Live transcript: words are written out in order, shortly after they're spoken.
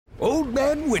Old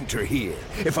Man Winter here.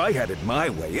 If I had it my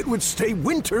way, it would stay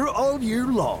winter all year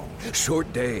long.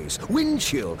 Short days, wind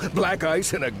chill, black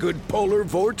ice, and a good polar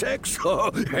vortex.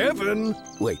 Oh, heaven!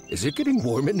 Wait, is it getting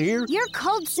warm in here? Your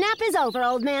cold snap is over,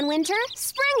 Old Man Winter.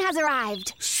 Spring has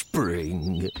arrived.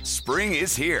 Spring. Spring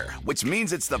is here, which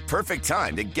means it's the perfect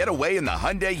time to get away in the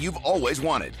Hyundai you've always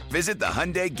wanted. Visit the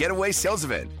Hyundai Getaway Sales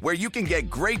Event, where you can get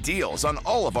great deals on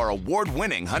all of our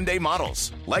award-winning Hyundai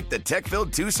models, like the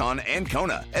tech-filled Tucson and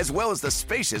Kona, as well as the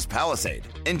spacious Palisade.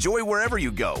 Enjoy wherever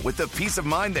you go with the peace of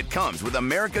mind that comes with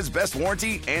America's best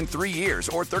warranty and 3 years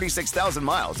or 36,000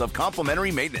 miles of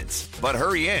complimentary maintenance. But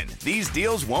hurry in, these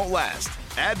deals won't last.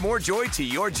 Add more joy to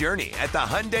your journey at the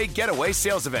Hyundai Getaway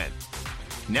Sales Event.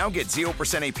 Now get 0%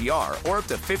 APR or up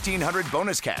to $1,500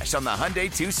 bonus cash on the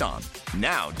Hyundai Tucson.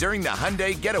 Now, during the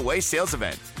Hyundai Getaway Sales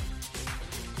Event.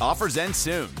 Offers end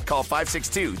soon. Call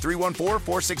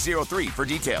 562-314-4603 for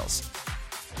details.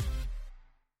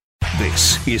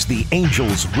 This is the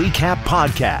Angels Recap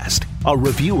Podcast, a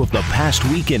review of the past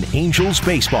week in Angels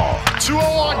baseball. 2-0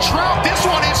 on Trout. This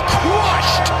one is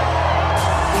crushed.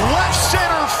 Left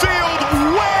center field,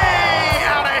 way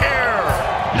out of here.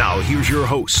 Now here's your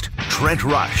host, Trent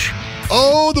Rush.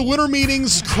 Oh, the winter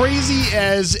meetings, crazy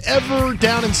as ever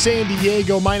down in San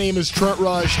Diego. My name is Trent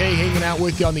Rush. Hey, hanging out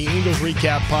with you on the Angels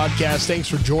Recap Podcast. Thanks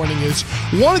for joining us.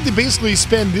 Wanted to basically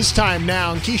spend this time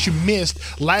now, in case you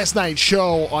missed last night's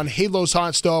show on Halo's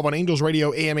Hot Stove on Angels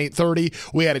Radio AM 830.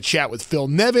 We had a chat with Phil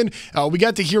Nevin. We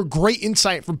got to hear great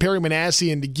insight from Perry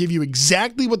Minasian to give you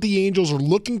exactly what the Angels are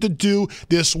looking to do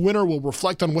this winter. We'll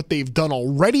reflect on what they've done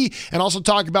already and also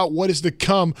talk about what is to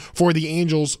come for the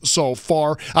Angels so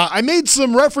far. I made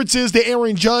some references to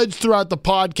Aaron Judge throughout the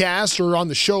podcast or on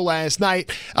the show last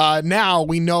night. Now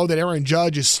we know that Aaron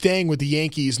Judge is staying with the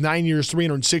Yankees, 9 years,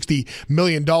 $360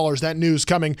 million. That news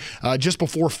coming just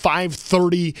before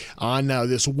 5:30 on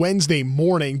this Wednesday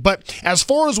morning. But as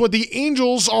far as what the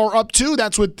Angels are up to,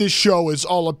 that's what this show is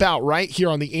all about, right here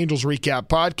on the Angels Recap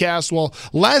Podcast. Well,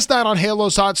 last night on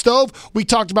Halo's Hot Stove, we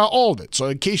talked about all of it. So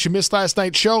in case you missed last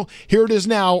night's show, here it is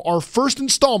now, our first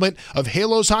installment of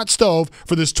Halo's Hot Stove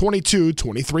for this 22-23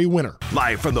 winter.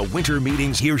 Live from the winter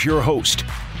meetings, here's your host,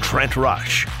 Trent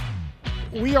Rush.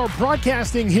 We are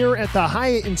broadcasting here at the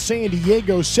Hyatt in San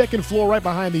Diego, second floor, right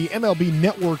behind the MLB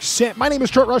Network set. My name is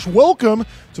Trent Rush. Welcome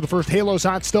to the first Halo's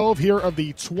Hot Stove here of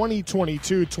the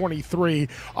 2022-23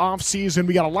 offseason.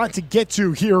 We got a lot to get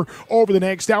to here over the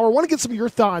next hour. I want to get some of your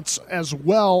thoughts as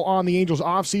well on the Angels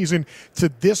offseason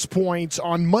to this point.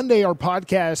 On Monday, our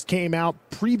podcast came out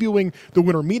previewing the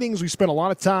winter meetings. We spent a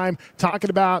lot of time talking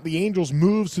about the Angels'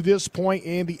 moves to this point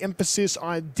and the emphasis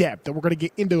on depth. And we're going to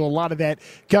get into a lot of that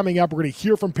coming up. We're going to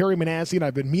hear from Perry Minasian.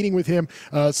 I've been meeting with him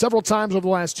several times over the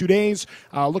last 2 days.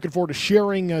 Looking forward to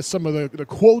sharing some of the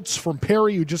quotes from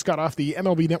Perry, who just got off the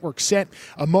MLB Network set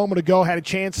a moment ago. Had a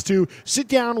chance to sit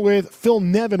down with Phil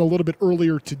Nevin a little bit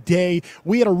earlier today.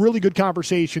 We had a really good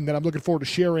conversation that I'm looking forward to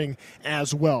sharing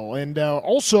as well. And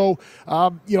also,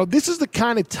 this is the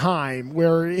kind of time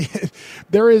where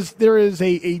there is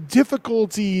a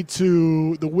difficulty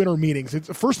to the winter meetings.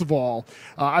 First of all,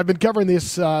 I've been covering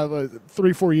this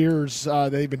 3-4 years.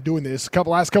 They've been doing this.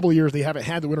 Last couple of years, they haven't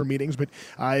had the winter meetings, but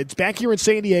it's back here in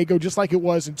San Diego, just like it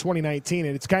was in 2019.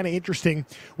 And it's kind of interesting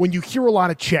when you hear a lot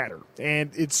of chatter,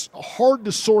 and it's hard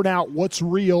to sort out what's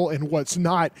real and what's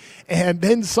not. And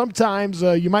then sometimes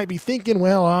you might be thinking,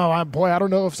 well, I don't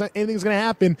know if anything's going to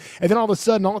happen. And then all of a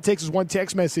sudden, all it takes is one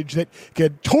text message that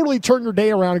could totally turn your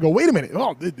day around and go, wait a minute,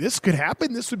 this could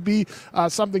happen. This would be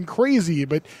something crazy.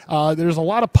 But there's a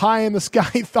lot of pie in the sky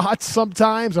thoughts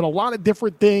sometimes and a lot of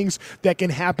different things that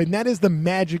can happen. That is the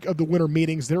magic of the winter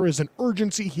meetings. There is an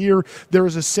urgency here. There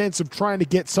is a sense of trying to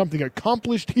get something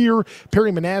accomplished here.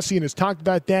 Perry Minasian has talked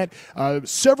about that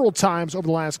several times over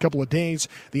the last couple of days.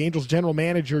 The Angels general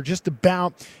manager, just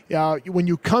about when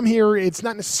you come here, it's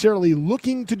not necessarily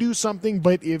looking to do something,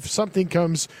 but if something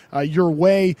comes your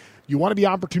way, you want to be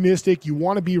opportunistic. You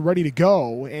want to be ready to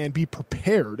go and be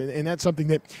prepared. And that's something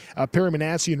that Perry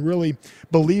Minasian really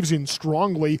believes in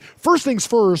strongly. First things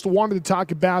first, wanted to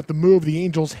talk about the move the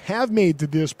Angels have made to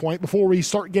this point before we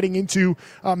start getting into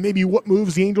maybe what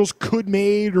moves the Angels could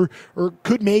make or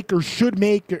should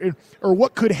make or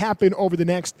what could happen over the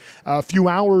next few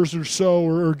hours or so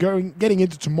or getting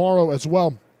into tomorrow as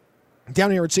well.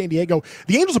 down here in San Diego.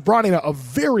 The Angels have brought in a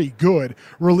very good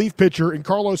relief pitcher, and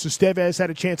Carlos Estevez. Had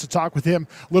a chance to talk with him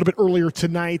a little bit earlier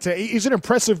tonight. He's an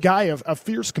impressive guy, a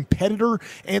fierce competitor,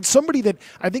 and somebody that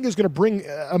I think is going to bring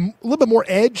a little bit more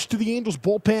edge to the Angels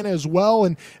bullpen as well.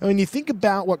 And when you think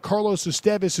about what Carlos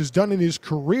Estevez has done in his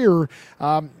career,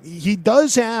 he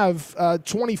does have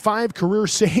 25 career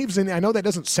saves, and I know that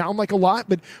doesn't sound like a lot,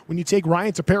 but when you take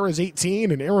Ryan Tepera's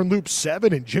 18 and Aaron Loop's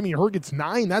 7 and Jimmy Herget's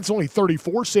 9, that's only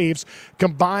 34 saves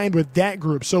combined with that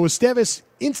group. So Estevez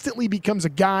instantly becomes a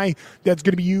guy that's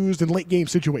going to be used in late game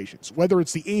situations, whether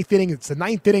it's the 8th inning, it's the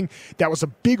 9th inning. That was a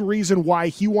big reason why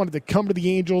he wanted to come to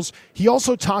the Angels. He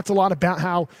also talked a lot about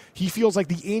how he feels like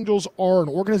the Angels are an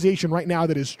organization right now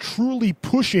that is truly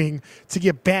pushing to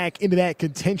get back into that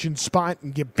contention spot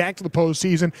and get back to the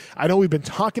postseason. I know we've been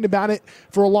talking about it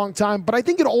for a long time, but I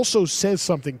think it also says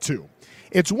something too.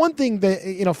 It's one thing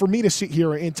that, for me to sit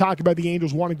here and talk about the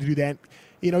Angels wanting to do that.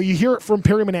 You hear it from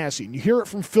Perry Manassian, you hear it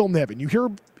from Phil Nevin, you hear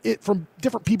it from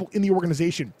different people in the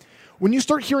organization. When you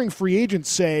start hearing free agents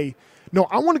say, no,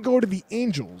 I want to go to the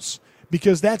Angels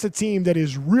because that's a team that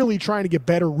is really trying to get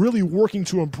better, really working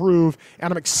to improve, and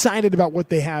I'm excited about what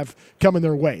they have coming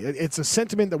their way. It's a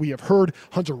sentiment that we have heard.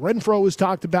 Hunter Renfroe has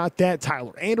talked about that.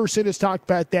 Tyler Anderson has talked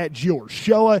about that. Gio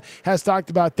Urshela has talked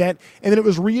about that. And then it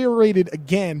was reiterated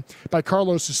again by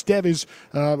Carlos Estevez,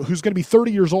 who's going to be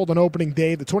 30 years old on opening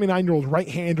day, the 29-year-old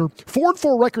right-hander.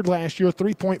 4-4 record last year,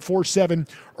 3.47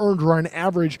 earned run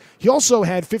average. He also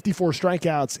had 54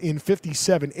 strikeouts in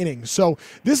 57 innings. So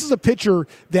this is a pitcher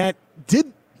that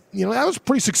that was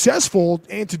pretty successful,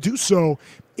 and to do so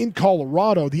in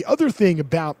Colorado. The other thing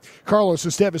about Carlos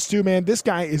Estevez too, man, this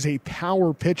guy is a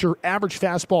power pitcher. Average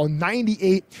fastball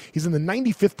 98. He's in the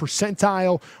 95th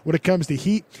percentile when it comes to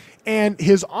heat, and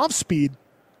his off speed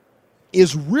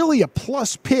is really a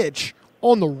plus pitch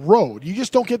on the road. You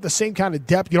just don't get the same kind of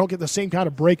depth. You don't get the same kind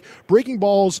of break. Breaking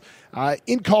balls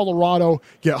in Colorado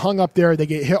get hung up there. They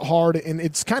get hit hard. And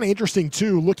it's kind of interesting,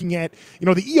 too, looking at,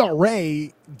 the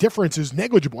ERA difference is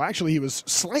negligible. Actually, he was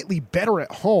slightly better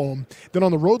at home than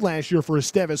on the road last year for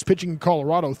Estevez, pitching in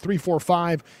Colorado,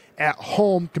 3.45 at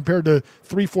home compared to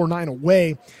 3.49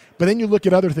 away. But then you look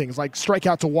at other things like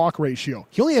strikeout to walk ratio.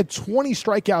 He only had 20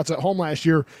 strikeouts at home last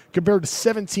year compared to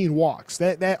 17 walks.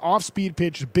 That off-speed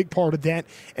pitch is a big part of that.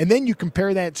 And then you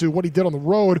compare that to what he did on the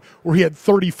road, where he had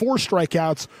 34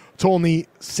 strikeouts to only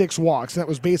 6 walks. And that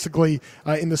was basically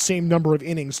in the same number of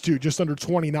innings, too, just under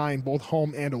 29, both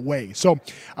home and away. So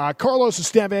Carlos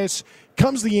Estevez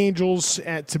comes to the Angels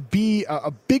to be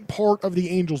a big part of the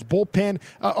Angels bullpen,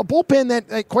 a bullpen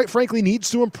that quite frankly needs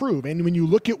to improve. And when you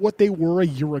look at what they were a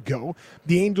year ago,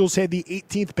 the Angels had the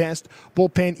 18th best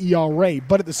bullpen ERA.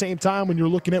 But at the same time, when you're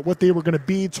looking at what they were going to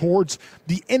be towards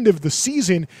the end of the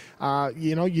season,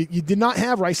 you did not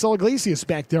have Raisel Iglesias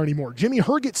back there anymore. Jimmy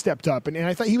Herget stepped up, and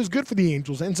I thought he was good for the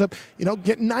Angels. Ends up,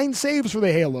 getting 9 saves for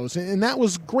the Halos, and that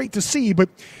was great to see. But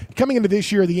coming into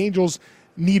this year, the Angels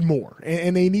need more,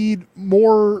 and they need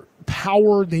more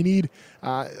power. They need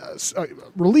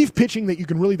relief pitching that you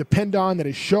can really depend on, that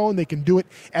has shown they can do it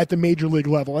at the major league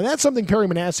level. And that's something Perry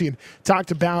Manassian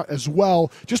talked about as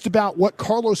well, just about what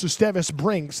Carlos Estevez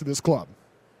brings to this club.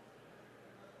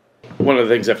 One of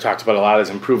the things I've talked about a lot is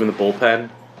improving the bullpen,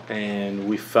 and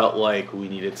we felt like we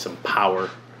needed some power.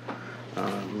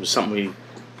 It was something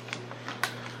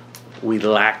we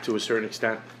lacked to a certain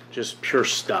extent, just pure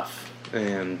stuff.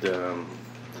 And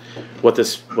what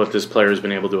this player has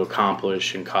been able to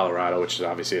accomplish in Colorado, which is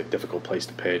obviously a difficult place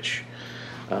to pitch,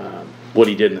 what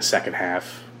he did in the second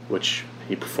half, which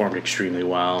he performed extremely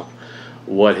well,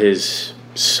 how his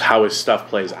stuff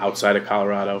plays outside of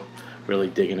Colorado, really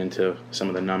digging into some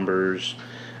of the numbers,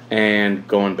 and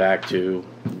going back to,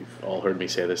 you've all heard me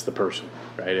say this, the person,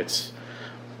 right? It's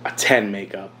a 10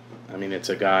 makeup. I mean, it's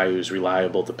a guy who's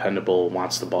reliable, dependable,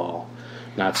 wants the ball,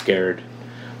 not scared.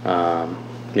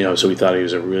 So we thought he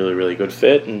was a really, really good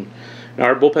fit, and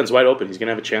our bullpen's wide open. He's going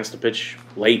to have a chance to pitch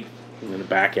late in the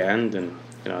back end, and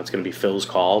it's going to be Phil's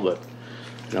call, but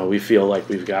we feel like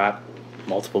we've got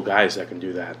multiple guys that can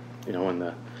do that. When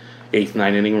the 8th,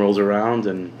 9th inning rolls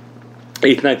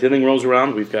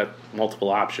around, we've got multiple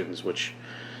options, which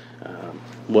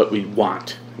what we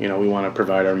want. We want to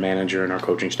provide our manager and our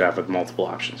coaching staff with multiple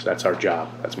options. That's our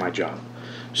job. That's my job.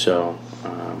 So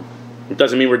it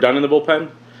doesn't mean we're done in the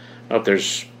bullpen. If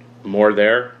there's more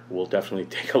there, we'll definitely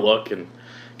take a look, and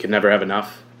can never have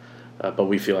enough. But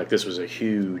we feel like this was a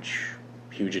huge,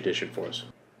 huge addition for us.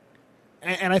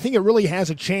 And I think it really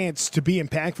has a chance to be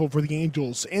impactful for the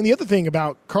Angels. And the other thing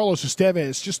about Carlos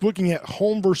Estevez, just looking at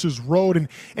home versus road, and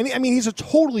I mean, he's a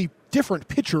totally different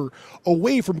pitcher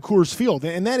away from Coors Field,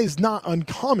 and that is not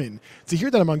uncommon to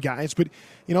hear that among guys. But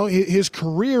his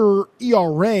career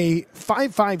ERA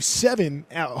 5.57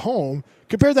 at home.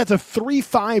 Compare that to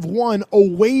 3.51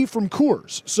 away from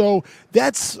Coors. So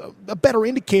that's a better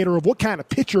indicator of what kind of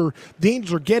pitcher the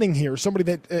Angels are getting here. Somebody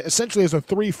that essentially has a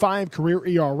 3.5 career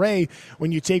ERA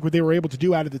when you take what they were able to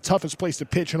do out of the toughest place to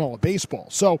pitch in all of baseball.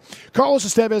 So Carlos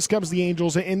Estevez comes to the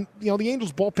Angels, and the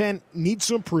Angels bullpen needs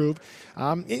to improve.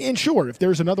 And sure, if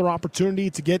there's another opportunity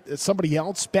to get somebody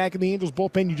else back in the Angels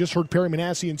bullpen, you just heard Perry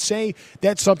Minasian say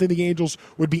that's something the Angels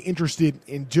would be interested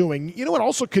in doing. You know what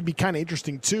also could be kind of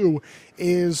interesting too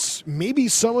is maybe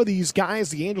some of these guys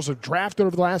the Angels have drafted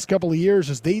over the last couple of years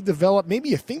as they develop, maybe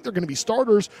you think they're going to be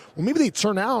starters, well, maybe they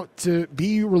turn out to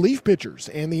be relief pitchers,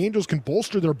 and the Angels can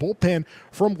bolster their bullpen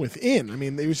from within. I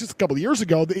mean, it was just a couple of years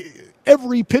ago,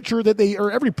 every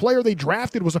player they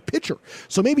drafted was a pitcher.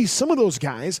 So maybe some of those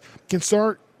guys can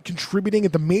start contributing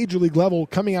at the major league level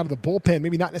coming out of the bullpen,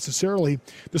 maybe not necessarily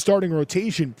the starting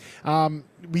rotation.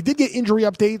 We did get injury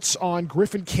updates on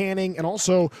Griffin Canning and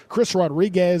also Chris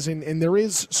Rodriguez, and there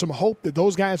is some hope that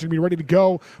those guys are going to be ready to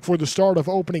go for the start of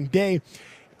opening day.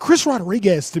 Chris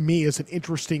Rodriguez, to me, is an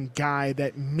interesting guy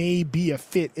that may be a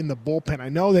fit in the bullpen. I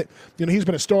know that he's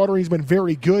been a starter, he's been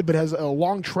very good, but has a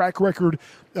long track record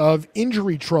of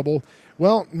injury trouble.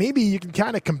 Well, maybe you can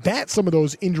kind of combat some of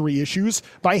those injury issues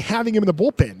by having him in the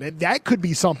bullpen. And that could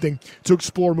be something to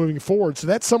explore moving forward. So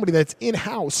that's somebody that's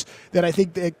in-house that I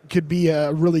think that could be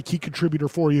a really key contributor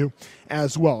for you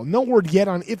as well. No word yet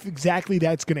on if exactly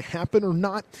that's going to happen or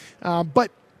not, but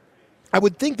I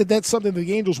would think that that's something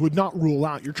the Angels would not rule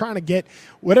out. You're trying to get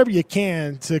whatever you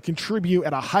can to contribute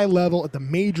at a high level, at the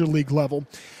major league level.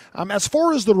 As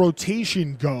far as the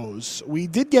rotation goes, we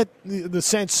did get the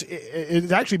sense,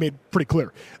 it's actually made pretty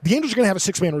clear, the Angels are going to have a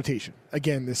six-man rotation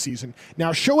again this season.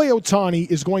 Now, Shohei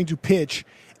Ohtani is going to pitch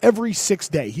every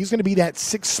sixth day. He's going to be that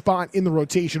sixth spot in the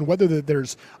rotation, whether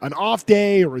there's an off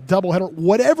day or a doubleheader,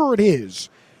 whatever it is.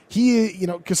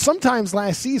 Because sometimes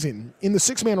last season in the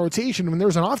six-man rotation, when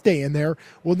there's an off day in there,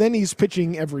 well, then he's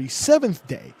pitching every seventh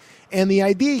day. And the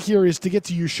idea here is to get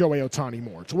to use Shohei Ohtani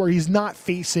more, to where he's not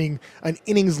facing an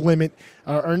innings limit,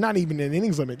 or not even an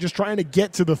innings limit, just trying to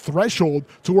get to the threshold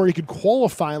to where he could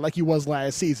qualify like he was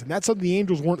last season. That's something the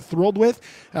Angels weren't thrilled with.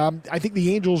 I think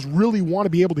the Angels really want to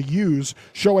be able to use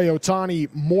Shohei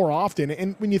Ohtani more often.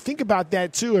 And when you think about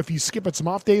that, too, if he's skipping some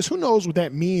off days, who knows what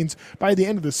that means by the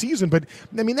end of the season. But,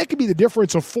 I mean, that could be the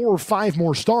difference of 4 or 5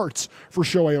 more starts for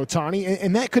Shohei Ohtani,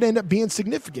 and that could end up being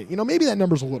significant. Maybe that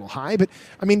number's a little high, but,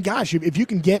 I mean, gosh, if you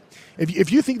can get –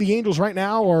 if you think the Angels right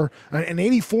now are an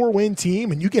 84-win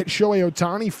team and you get Shohei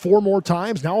Ohtani 4 more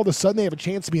times, now all of a sudden they have a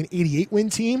chance to be an 88-win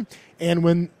team. And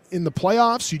when in the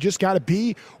playoffs you just got to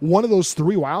be one of those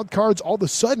 3 wild cards, all of a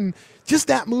sudden just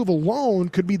that move alone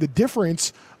could be the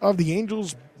difference of the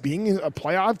Angels being a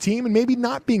playoff team and maybe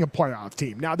not being a playoff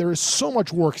team. Now, there is so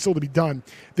much work still to be done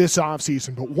this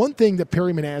offseason, but one thing that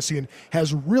Perry Minasian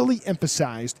has really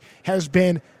emphasized has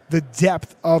been the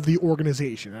depth of the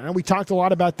organization. I know we talked a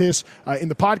lot about this in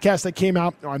the podcast that came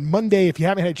out on Monday. If you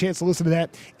haven't had a chance to listen to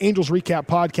that, Angels Recap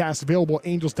podcast, available at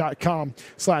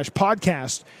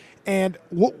angels.com/podcast. And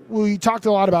what we talked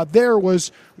a lot about there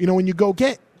was, when you go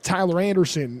get Tyler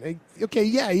Anderson, okay,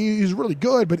 yeah, he's really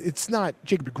good, but it's not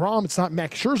Jacob deGrom, it's not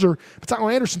Max Scherzer, but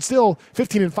Tyler Anderson still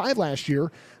 15-5 last year.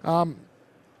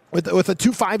 With a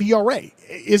 2.5 ERA.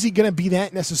 Is he going to be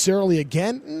that necessarily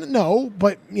again? No,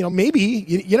 but maybe.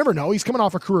 You never know. He's coming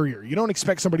off a career year. You don't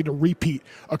expect somebody to repeat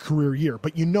a career year,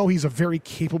 but he's a very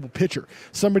capable pitcher.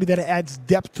 Somebody that adds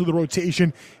depth to the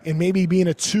rotation and maybe being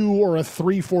a 2 or a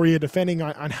 3 for you, depending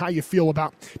on how you feel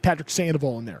about Patrick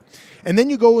Sandoval in there. And then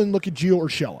you go and look at Gio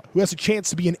Urshela, who has a chance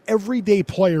to be an everyday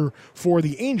player for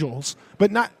the Angels,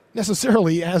 but not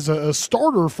necessarily as a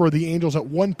starter for the Angels at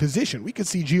one position. We could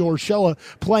see Gio Urshela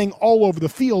playing all over the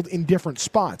field in different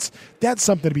spots. That's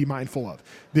something to be mindful of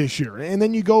this year. And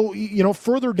then you go,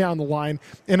 further down the line,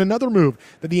 and another move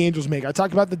that the Angels make. I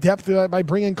talked about the depth by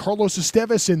bringing Carlos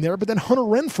Estevez in there, but then Hunter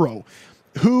Renfroe,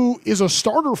 who is a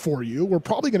starter for you. We're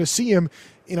probably going to see him,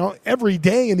 every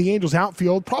day in the Angels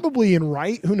outfield, probably in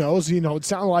right. Who knows? It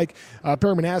sounded like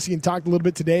Perry Minasian talked a little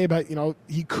bit today about,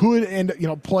 he could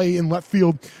play in left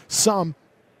field some.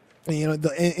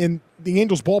 In the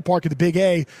Angels ballpark at the Big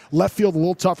A, left field a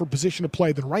little tougher position to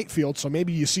play than right field. So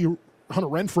maybe you see Hunter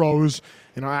Renfroe, who's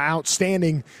an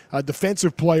outstanding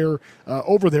defensive player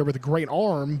over there with a great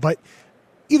arm, but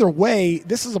either way,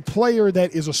 this is a player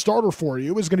that is a starter for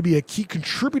you, is going to be a key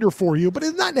contributor for you, but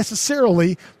is not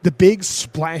necessarily the big,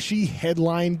 splashy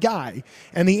headline guy.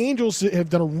 And the Angels have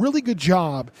done a really good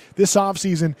job this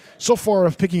offseason so far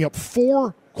of picking up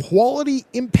 4 quality,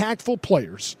 impactful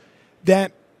players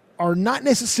that are not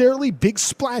necessarily big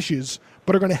splashes,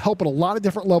 but are going to help at a lot of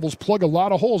different levels, plug a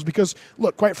lot of holes. Because,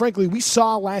 look, quite frankly, we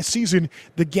saw last season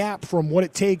the gap from what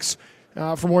it takes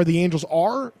from where the Angels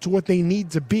are to what they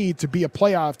need to be a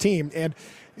playoff team. And,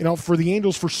 for the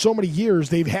Angels for so many years,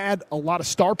 they've had a lot of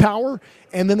star power,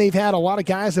 and then they've had a lot of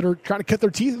guys that are trying to cut their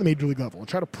teeth at the major league level and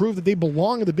try to prove that they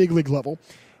belong at the big league level.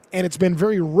 And it's been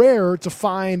very rare to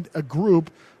find a group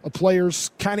of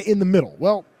players kind of in the middle.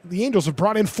 Well, the Angels have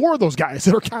brought in 4 of those guys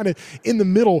that are kind of in the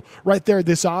middle right there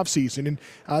this offseason.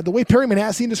 And the way Perry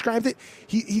Minasian described it,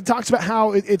 he talks about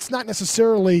how it's not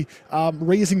necessarily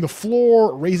raising the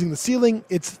floor or raising the ceiling.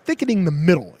 It's thickening the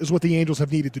middle is what the Angels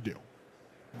have needed to do.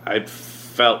 I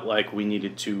felt like we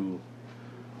needed to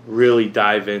really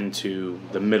dive into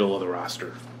the middle of the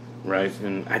roster, right?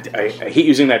 And I hate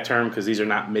using that term because these are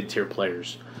not mid-tier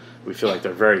players. We feel like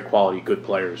they're very quality, good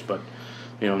players, but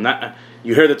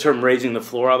you hear the term raising the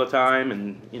floor all the time,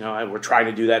 and we're trying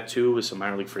to do that too with some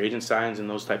minor league free agent signs and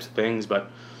those types of things. But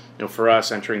for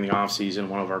us entering the offseason,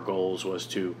 one of our goals was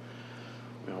to,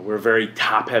 we're very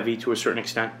top heavy to a certain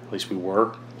extent, at least we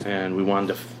were, and we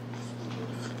wanted to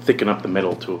thicken up the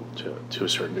middle to a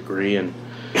certain degree, and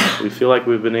we feel like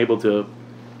we've been able to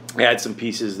add some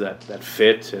pieces that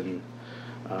fit, and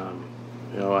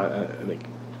I think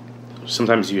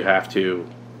sometimes you have to.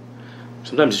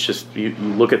 Sometimes it's just you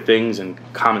look at things and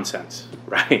common sense,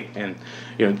 right? And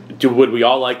would we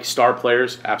all like star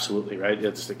players? Absolutely, right?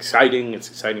 It's exciting. It's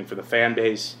exciting for the fan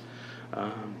base,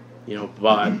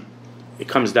 but it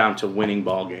comes down to winning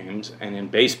ball games. And in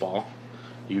baseball,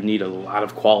 you need a lot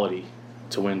of quality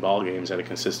to win ball games at a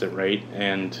consistent rate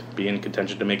and be in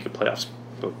contention to make the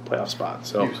playoff spot.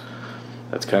 So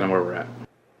that's kind of where we're at.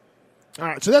 All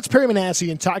right, so that's Perry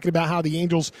Minasian talking about how the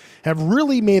Angels have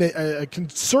really made a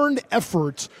concerned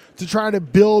effort to try to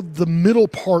build the middle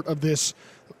part of this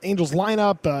Angels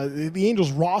lineup, the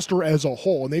Angels roster as a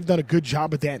whole, and they've done a good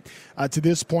job of that to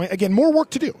this point. Again, more work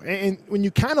to do. And when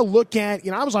you kind of look at,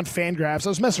 I was on Fangraphs, I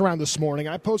was messing around this morning,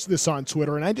 I posted this on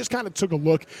Twitter, and I just kind of took a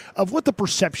look of what the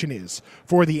perception is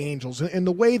for the Angels and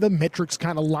the way the metrics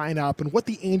kind of line up and what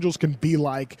the Angels can be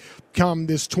like come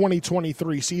this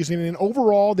 2023 season. And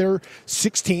overall, they're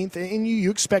 16th, and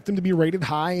you expect them to be rated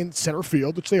high in center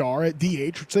field, which they are, at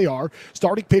DH, which they are.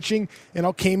 Starting pitching,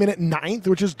 came in at 9th,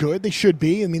 which is good. They should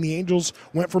be. I mean, the Angels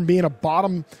went from being a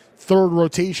bottom third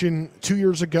rotation 2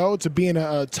 years ago to being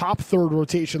a top third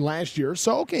rotation last year.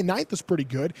 So, okay, 9th is pretty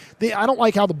good. I don't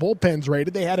like how the bullpen's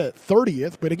rated. They had a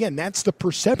 30th, but again, that's the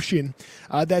perception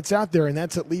that's out there, and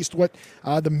that's at least what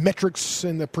the metrics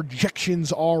and the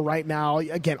projections are right now.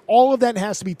 Again, all of that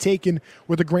has to be taken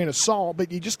with a grain of salt,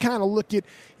 but you just kind of look at,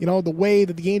 the way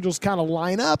that the Angels kind of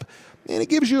line up, and it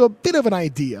gives you a bit of an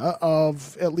idea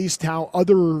of at least how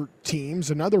other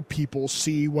teams and other people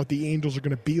see what the Angels are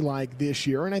going to be like this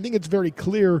year. And I think it's very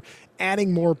clear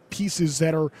adding more pieces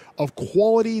that are of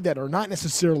quality, that are not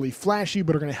necessarily flashy,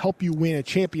 but are going to help you win a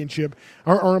championship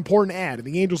are an important add. And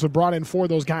the Angels have brought in 4 of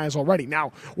those guys already.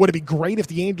 Now, would it be great if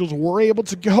the Angels were able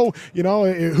to go,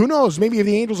 who knows, maybe if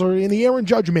the Angels are in the Aaron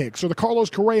Judge mix or the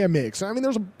Carlos Correa mix. I mean,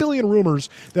 there's a billion rumors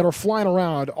that are flying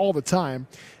around all the time.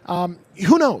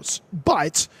 Who knows?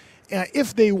 But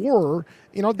if they were,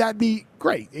 that'd be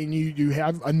great. And you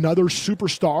have another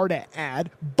superstar to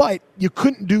add, but you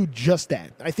couldn't do just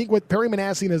that. I think what Perry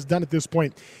Minasian has done at this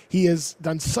point, he has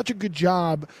done such a good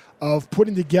job of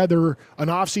putting together an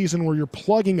offseason where you're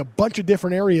plugging a bunch of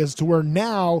different areas to where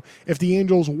now, if the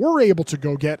Angels were able to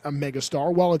go get a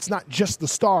megastar, well, it's not just the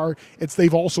star, it's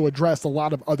they've also addressed a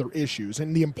lot of other issues.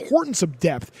 And the importance of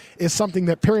depth is something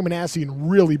that Perry Minasian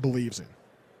really believes in.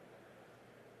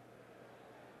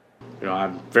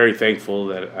 I'm very thankful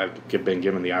that I've been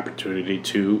given the opportunity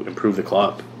to improve the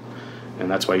club. And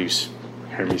that's why you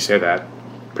hear me say that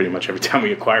pretty much every time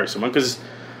we acquire someone, because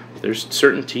there's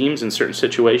certain teams and certain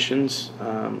situations.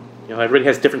 Everybody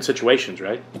has different situations,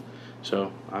 right?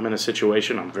 So I'm in a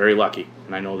situation, I'm very lucky,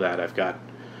 and I know that. I've got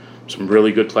some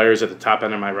really good players at the top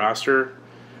end of my roster.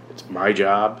 It's my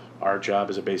job, our job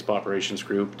as a baseball operations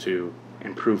group to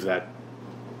improve that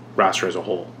roster as a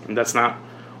whole. And that's not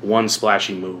one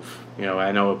splashy move.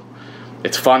 I know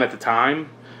it's fun at the time,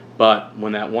 but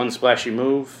when that one splashy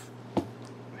move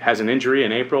has an injury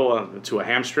in April to a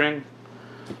hamstring,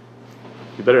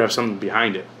 you better have something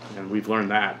behind it. And we've learned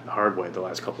that the hard way the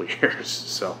last couple of years.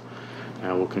 So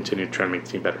we'll continue to try to make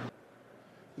the team better.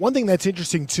 One thing that's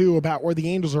interesting, too, about where the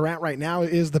Angels are at right now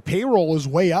is the payroll is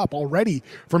way up already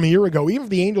from a year ago. Even if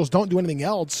the Angels don't do anything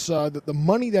else, the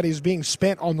money that is being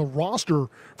spent on the roster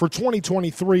for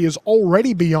 2023 is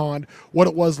already beyond what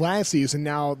it was last season.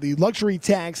 Now, the luxury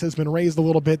tax has been raised a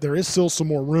little bit. There is still some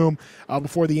more room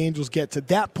before the Angels get to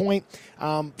that point.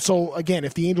 So, again,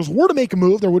 if the Angels were to make a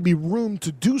move, there would be room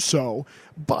to do so.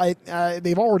 But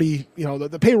they've already,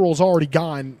 the payroll's already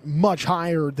gone much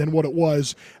higher than what it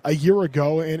was a year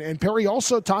ago. And Perry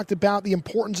also talked about the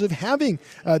importance of having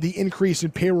the increase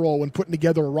in payroll when putting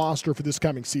together a roster for this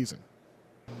coming season.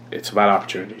 It's about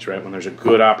opportunities, right? When there's a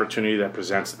good opportunity that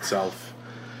presents itself,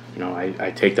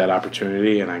 I take that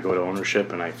opportunity and I go to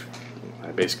ownership and I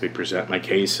basically present my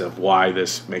case of why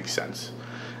this makes sense.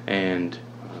 And,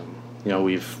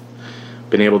 we've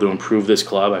been able to improve this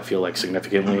club, I feel like,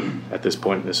 significantly at this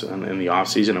point in the off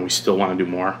season, and we still want to do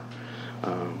more.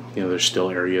 There's still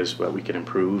areas that we can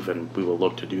improve, and we will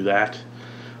look to do that.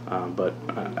 But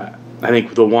I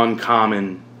think the one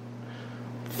common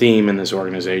theme in this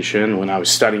organization, when I was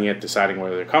studying it, deciding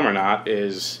whether to come or not,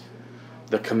 is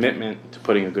the commitment to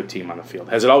putting a good team on the field.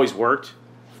 Has it always worked,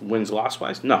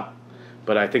 wins-loss-wise? No.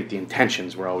 But I think the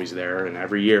intentions were always there, and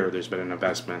every year there's been an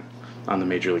investment on the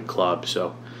Major League club.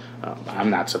 So I'm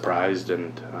not surprised,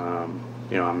 and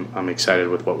I'm excited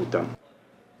with what we've done.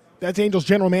 That's Angels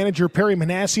General Manager Perry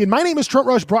Minasian. My name is Trent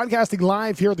Rush, broadcasting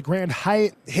live here at the Grand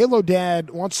Hyatt. Halo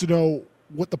Dad wants to know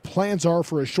what the plans are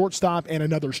for a shortstop and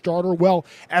another starter. Well,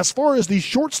 as far as the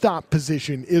shortstop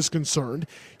position is concerned,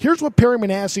 here's what Perry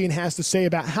Minasian has to say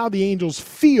about how the Angels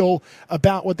feel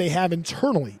about what they have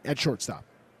internally at shortstop.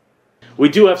 We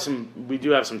do have some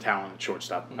talent at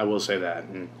shortstop. I will say that.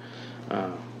 And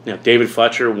David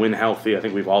Fletcher, when healthy, I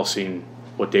think we've all seen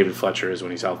what David Fletcher is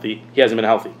when he's healthy. He hasn't been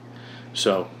healthy.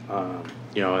 So,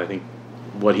 I think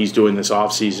what he's doing this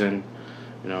offseason,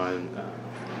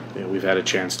 we've had a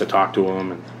chance to talk to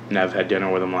him, and Nev had dinner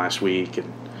with him last week,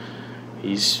 and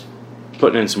he's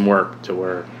putting in some work to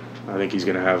where I think he's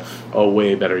going to have a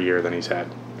way better year than he's had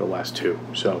the last two.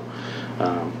 So,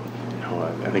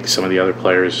 I think some of the other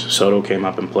players, Soto came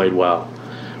up and played well.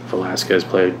 Velasquez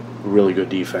played really good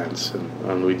defense,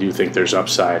 and we do think there's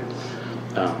upside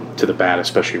to the bat,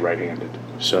 especially right-handed.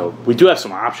 So we do have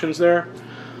some options there.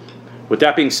 With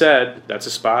that being said, that's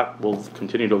a spot we'll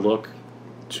continue to look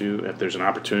to. If there's an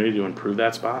opportunity to improve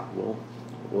that spot,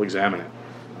 we'll examine it.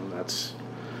 And that's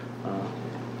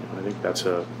I think that's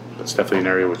definitely an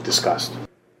area we've discussed.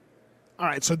 All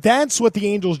right, so that's what the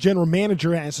Angels general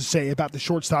manager has to say about the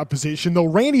shortstop position. Though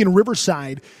Randy in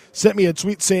Riverside sent me a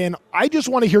tweet saying, I just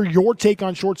want to hear your take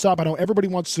on shortstop. I know everybody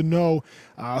wants to know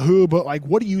who, but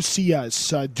what do you see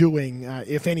us doing,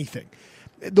 if anything?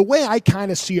 The way I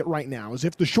kind of see it right now is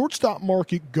if the shortstop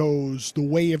market goes the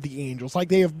way of the Angels,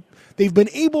 they've been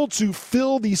able to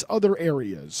fill these other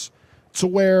areas to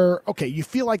where, okay, you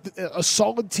feel like a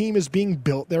solid team is being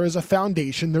built. There is a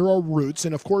foundation. There are roots.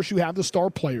 And, of course, you have the star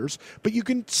players. But you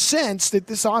can sense that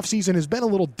this offseason has been a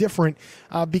little different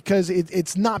because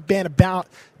it's not been about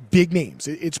big names.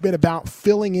 It's been about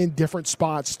filling in different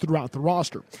spots throughout the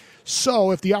roster. So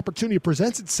if the opportunity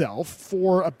presents itself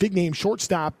for a big-name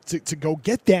shortstop to go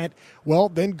get that, well,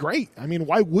 then great. I mean,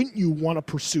 why wouldn't you want to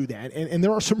pursue that? And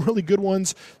there are some really good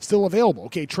ones still available.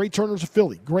 Okay, Trey Turner's a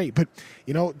Philly. Great. But,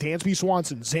 Dansby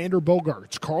Swanson, Xander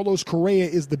Bogaerts, Carlos Correa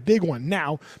is the big one.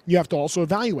 Now, you have to also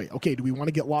evaluate, okay, do we want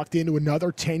to get locked into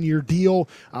another 10-year deal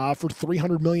for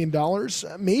 $300 million?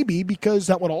 Maybe, because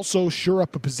that would also shore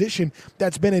up a position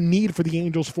that's been a need for the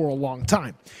Angels for a long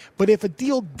time. But if a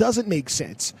deal doesn't make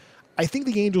sense, I think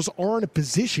the Angels are in a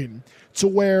position to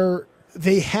where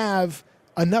they have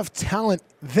enough talent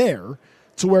there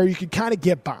to where you can kind of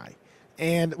get by.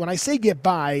 And when I say get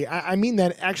by, I mean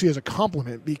that actually as a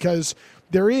compliment, because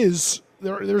there's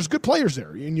good players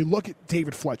there. And you look at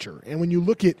David Fletcher, and when you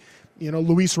look at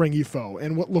Luis Rengifo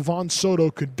and what Livan Soto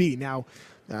could be. Now,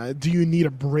 do you need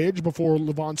a bridge before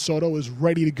Livan Soto is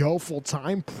ready to go full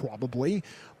time? Probably.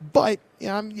 But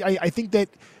I think that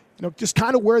just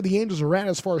kind of where the Angels are at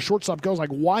as far as shortstop goes,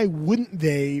 why wouldn't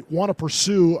they want to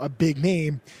pursue a big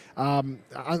name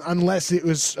unless it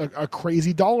was a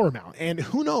crazy dollar amount? And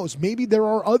who knows, maybe there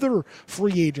are other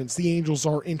free agents the Angels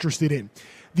are interested in.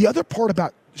 The other part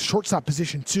about shortstop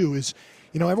position, too, is,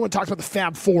 everyone talks about the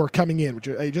Fab Four coming in, which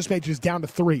I just mentioned is down to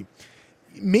 3.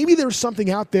 Maybe there's something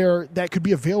out there that could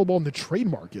be available in the trade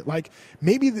market.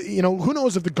 Maybe, who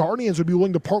knows if the Guardians would be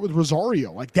willing to part with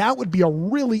Rosario. That would be a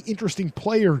really interesting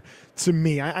player to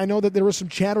me. I know that there was some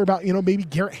chatter about, maybe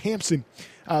Garrett Hampson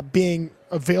being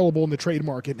available in the trade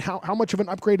market. How much of an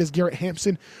upgrade is Garrett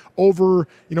Hampson over,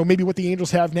 maybe what the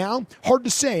Angels have now? Hard to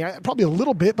say. Probably a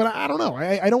little bit, but I don't know.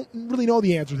 I don't really know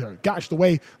the answer there. Gosh, the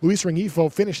way Luis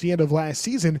Rengifo finished the end of last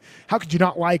season, how could you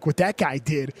not like what that guy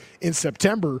did in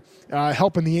September,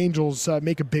 helping the Angels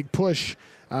make a big push?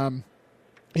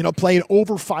 Played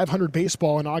over 500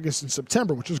 baseball in August and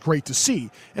September, which was great to see.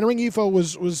 And Rengifo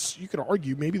was you could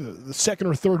argue, maybe the second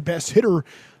or third best hitter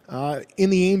in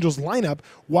the Angels lineup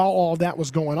while all that was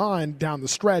going on down the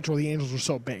stretch while the Angels were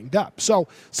so banged up. So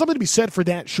something to be said for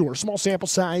that, sure. Small sample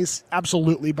size,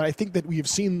 absolutely. But I think that we have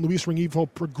seen Luis Rengifo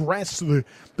progress to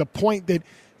the point that,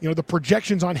 the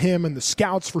projections on him and the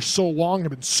scouts for so long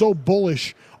have been so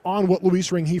bullish on what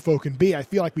Luis Rengifo can be. I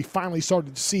feel like we finally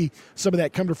started to see some of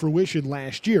that come to fruition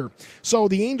last year. So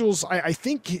the Angels, I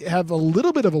think, have a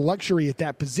little bit of a luxury at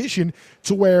that position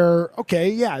to where,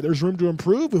 okay, yeah, there's room to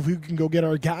improve. If we can go get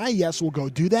our guy, yes, we'll go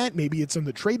do that. Maybe it's in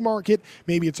the trade market.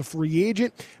 Maybe it's a free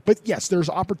agent. But yes, there's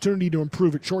opportunity to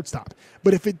improve at shortstop.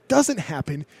 But if it doesn't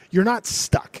happen, you're not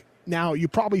stuck. Now, you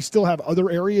probably still have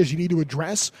other areas you need to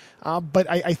address, but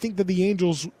I think that the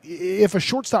Angels, if a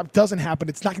shortstop doesn't happen,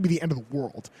 it's not going to be the end of the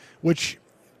world, which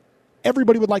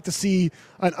everybody would like to see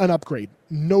an upgrade,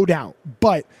 no doubt.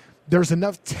 But there's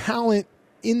enough talent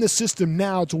in the system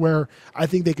now to where I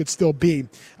think they could still be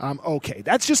okay.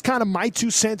 That's just kind of my 2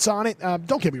 cents on it.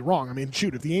 Don't get me wrong. I mean,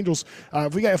 shoot, if the Angels,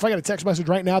 if I got a text message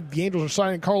right now, the Angels are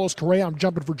signing Carlos Correa, I'm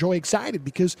jumping for joy, excited,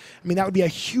 because, that would be a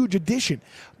huge addition.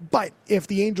 But if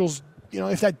the Angels,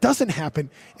 if that doesn't happen,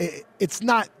 it's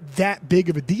not that big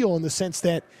of a deal in the sense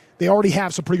that they already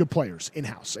have some pretty good players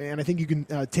in-house. And I think you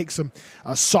can take some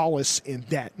solace in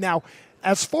that. Now,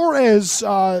 as far as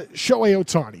Shohei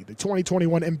Ohtani, the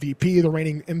 2021 MVP, the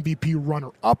reigning MVP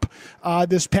runner-up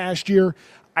this past year,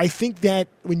 I think that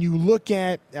when you look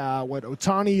at what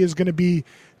Ohtani is going to be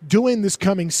doing this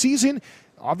coming season,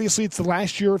 obviously it's the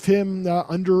last year of him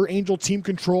under Angel team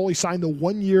control. He signed the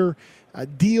 1-year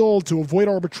deal to avoid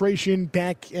arbitration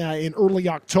back in early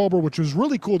October, which was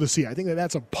really cool to see. I think that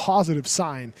that's a positive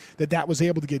sign that was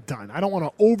able to get done. I don't want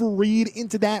to overread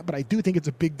into that, but I do think it's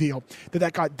a big deal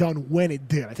that got done when it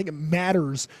did. I think it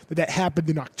matters that happened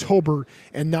in October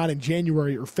and not in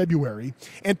January or February.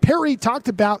 And Perry talked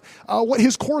about what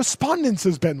his correspondence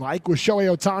has been like with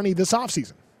Shohei Ohtani this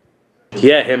offseason.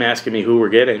 Yeah, him asking me who we're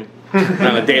getting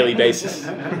on a daily basis.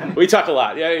 We talk a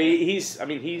lot. Yeah, he's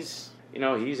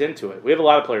into it. We have a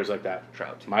lot of players like that.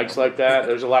 Mike's like that.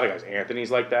 There's a lot of guys. Anthony's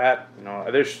like that.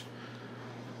 This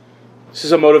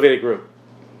is a motivated group.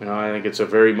 I think it's a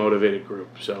very motivated group.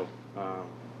 So,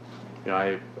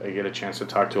 I get a chance to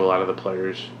talk to a lot of the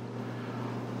players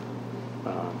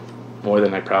more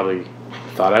than I probably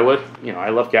thought I would. I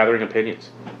love gathering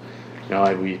opinions.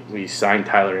 We signed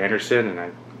Tyler Anderson, and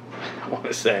I want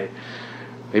to say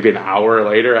maybe an hour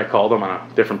later, I called him on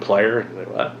a different player. Like,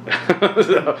 what?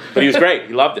 But he was great.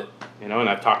 He loved it. And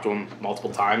I've talked to him multiple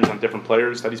times on different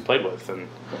players that he's played with. And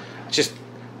just,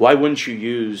 why wouldn't you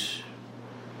use,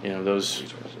 those,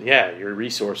 your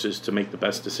resources to make the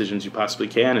best decisions you possibly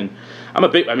can?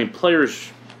 And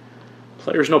players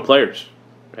know players,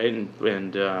 right?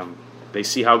 And they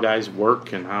see how guys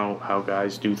work and how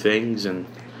guys do things. And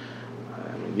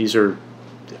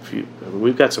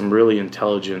we've got some really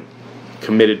intelligent,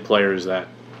 committed players that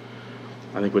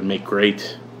I think would make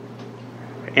great.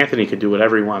 Anthony could do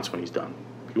whatever he wants when he's done.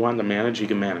 If he wanted to manage, he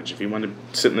can manage. If he wanted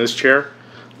to sit in this chair,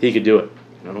 he could do it.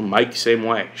 Mike, same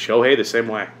way. Shohei, the same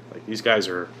way. Like, these guys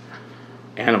are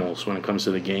animals when it comes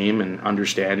to the game and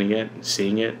understanding it and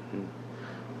seeing it. And,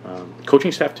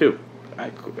 coaching staff too.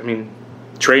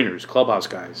 Trainers, clubhouse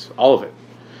guys, all of it.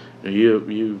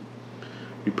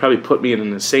 You'd probably put me in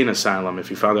an insane asylum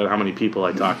if you found out how many people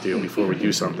I talk to before we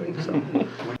do something. So.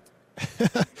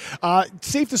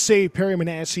 Safe to say Perry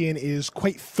Minasian is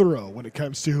quite thorough when it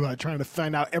comes to trying to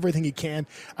find out everything he can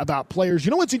about players.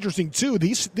 What's interesting, too?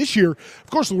 This year, of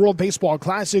course, the World Baseball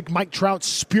Classic, Mike Trout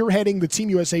spearheading the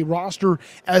Team USA roster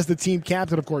as the team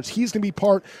captain. Of course, he's going to be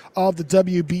part of the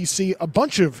WBC. A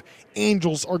bunch of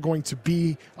Angels are going to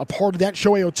be a part of that.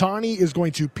 Shohei Ohtani is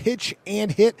going to pitch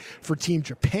and hit for Team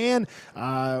Japan.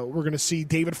 We're going to see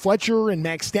David Fletcher and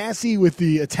Max Stassi with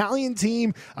the Italian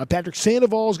team. Patrick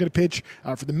Sandoval is going to pitch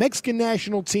for the Mexican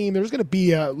national team, there's going to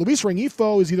be Luis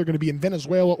Rengifo is either going to be in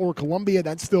Venezuela or Colombia.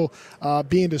 That's still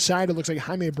being decided. It looks like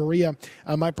Jaime Barria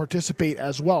might participate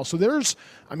as well. So there's,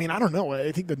 I don't know.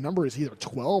 I think the number is either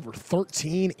 12 or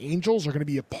 13 Angels are going to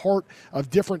be a part of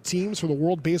different teams for the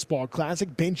World Baseball Classic.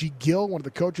 Benji Gill, one of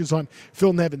the coaches on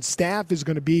Phil Nevin's staff, is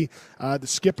going to be the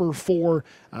skipper for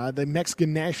the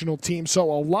Mexican national team. So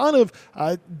a lot of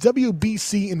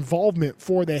WBC involvement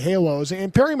for the Halos.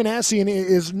 And Perry Minasian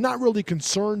is not really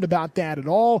concerned about that at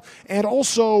all, and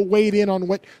also weighed in on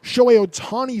what Shohei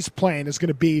Ohtani's plan is going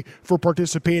to be for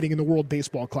participating in the World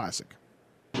Baseball Classic.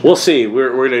 We'll see.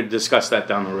 We're going to discuss that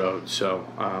down the road. So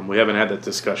we haven't had that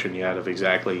discussion yet of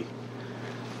exactly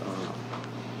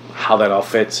how that all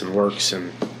fits and works,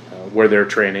 and where they're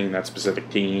training that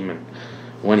specific team, and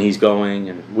when he's going.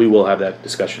 And we will have that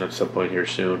discussion at some point here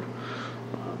soon.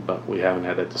 But we haven't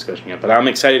had that discussion yet. But I'm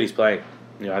excited he's playing.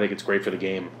 I think it's great for the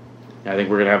game. I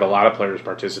think we're going to have a lot of players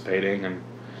participating, and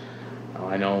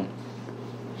I know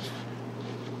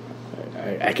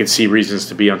I can see reasons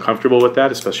to be uncomfortable with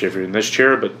that, especially if you're in this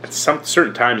chair. But at some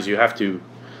certain times, you have to.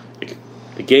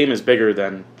 The game is bigger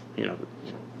than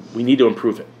we need to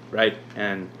improve it, right?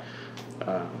 And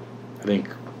I think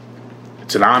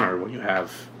it's an honor when you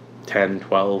have 10,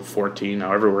 12, 14,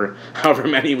 however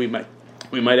many we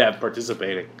might have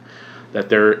participating, that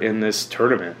they're in this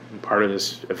tournament and part of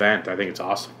this event. I think it's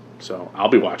awesome. So I'll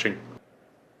be watching.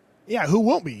 Yeah, who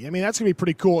won't be? That's going to be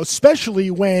pretty cool, especially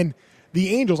when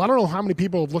the Angels, I don't know how many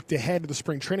people have looked ahead to the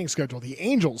spring training schedule. The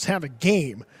Angels have a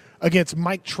game against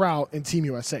Mike Trout and Team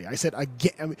USA. I said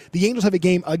again, the Angels have a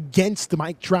game against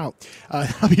Mike Trout.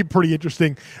 That'll be pretty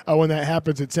interesting when that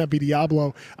happens at Tempe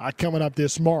Diablo coming up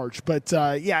this March. But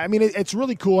it's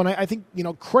really cool, and I think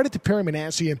credit to Perry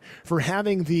Minasian for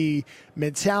having the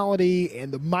mentality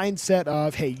and the mindset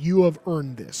of, hey, you have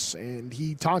earned this. And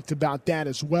he talked about that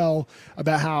as well,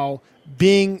 about how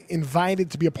being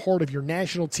invited to be a part of your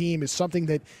national team is something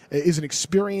that is an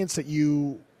experience that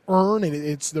you earn, and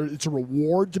it's a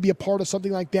reward to be a part of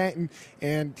something like that,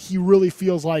 and he really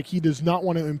feels like he does not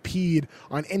want to impede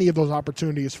on any of those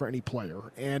opportunities for any player.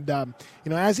 And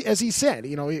as he said,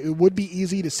 it would be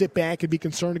easy to sit back and be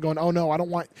concerned and going, oh no, I don't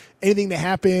want anything to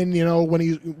happen, when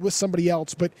he's with somebody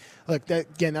else. But look,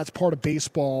 that's part of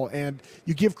baseball, and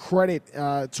you give credit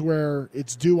to where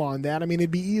it's due on that.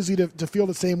 It'd be easy to feel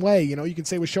the same way. You can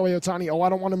say with Shohei Ohtani, oh, I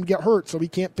don't want him to get hurt, so he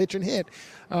can't pitch and hit.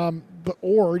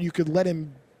 Or you could let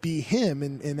him be him,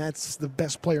 and that's the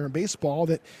best player in baseball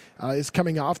that is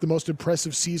coming off the most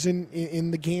impressive season in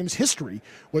the game's history,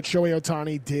 what Shohei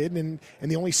Ohtani did, and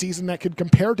the only season that could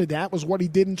compare to that was what he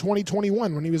did in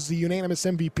 2021 when he was the unanimous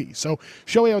MVP. So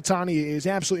Shohei Ohtani is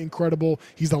absolutely incredible.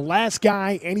 He's the last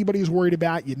guy anybody's worried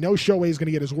about. Shohei is going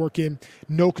to get his work in.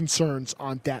 No concerns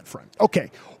on that front. Okay,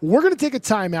 we're going to take a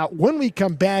timeout. When we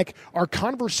come back, our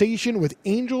conversation with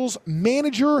Angels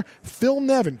manager Phil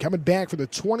Nevin coming back for the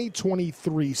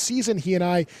 2023 season. He and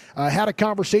I had a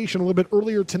conversation a little bit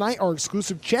earlier tonight, our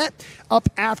exclusive chat up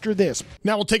after this.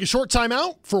 Now we'll take a short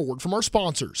timeout for a word from our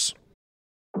sponsors.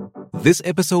 This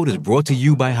episode is brought to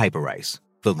you by Hyperice,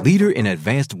 the leader in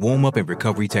advanced warm-up and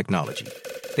recovery technology.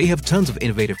 They have tons of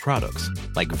innovative products,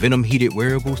 like Venom-heated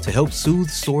wearables to help soothe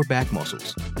sore back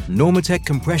muscles, Normatec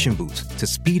compression boots to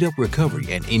speed up recovery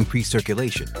and increase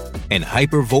circulation, and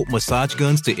Hypervolt massage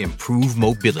guns to improve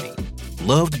mobility.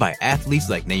 Loved by athletes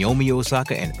like Naomi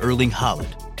Osaka and Erling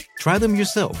Haaland. Try them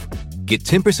yourself. Get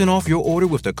 10% off your order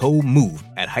with the code MOVE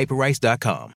at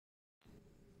Hyperice.com.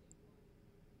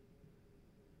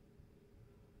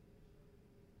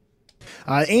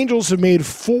 Angels have made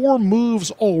 4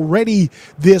 moves already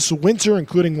this winter,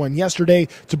 including one yesterday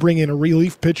to bring in a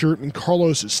relief pitcher in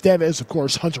Carlos Estevez. Of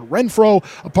course, Hunter Renfroe,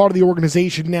 a part of the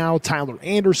organization now. Tyler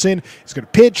Anderson is going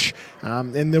to pitch.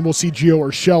 And then we'll see Gio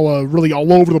Urshela really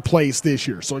all over the place this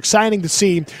year. So exciting to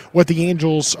see what the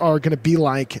Angels are going to be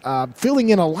like, filling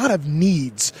in a lot of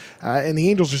needs. And the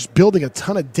Angels just building a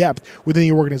ton of depth within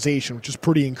the organization, which is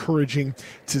pretty encouraging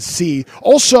to see.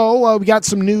 Also, we got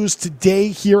some news today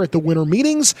here at the winter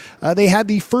meetings. They had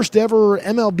the first ever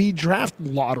MLB draft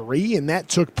lottery, and that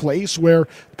took place where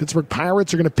the Pittsburgh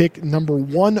Pirates are going to pick number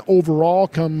 1 overall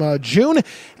come June.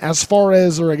 As far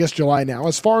as, or I guess July now,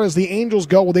 as far as the Angels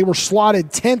go, well, they were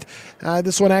slotted 10th.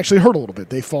 This one actually hurt a little bit.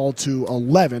 They fall to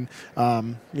 11.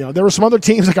 There were some other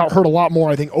teams that got hurt a lot more.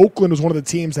 I think Oakland was one of the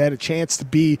teams that had a chance to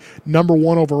be number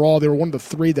 1 overall. They were one of the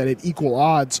 3 that had equal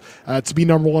odds to be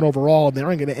number 1 overall, and they're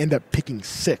going to end up picking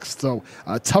 6th. So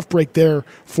a tough break there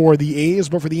for the A's,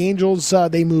 but for the Angels,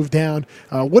 they moved down.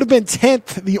 Would have been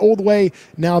 10th the old way.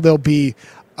 Now they'll be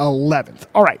 11th.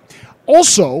 All right.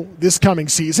 Also, this coming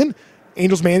season,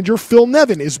 Angels manager Phil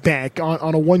Nevin is back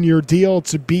on a one-year deal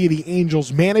to be the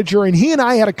Angels manager, and he and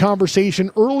I had a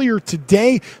conversation earlier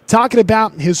today talking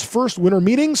about his first winter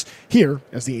meetings here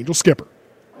as the Angels skipper.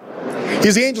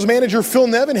 He's the Angels manager Phil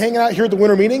Nevin hanging out here at the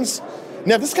winter meetings.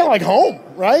 Now, this is kind of like home,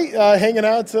 right? Hanging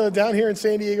out down here in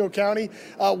San Diego County.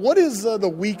 What is the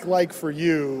week like for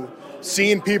you,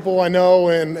 seeing people I know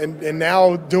and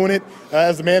now doing it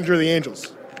as the manager of the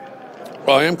Angels?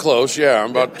 Well, I am close, yeah.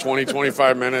 I'm about 20,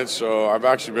 25 minutes, so I've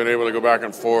actually been able to go back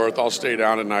and forth. I'll stay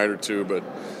down a night or two,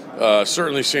 but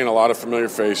certainly seeing a lot of familiar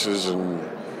faces. And,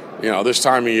 this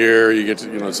time of year, you get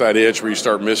to, it's that itch where you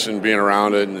start missing being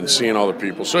around it and seeing all the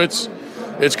people. So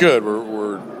it's good.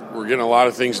 We're getting a lot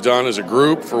of things done as a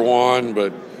group, for one,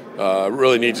 but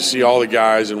really need to see all the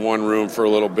guys in one room for a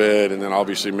little bit and then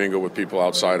obviously mingle with people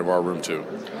outside of our room, too.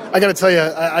 I got to tell you,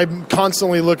 I'm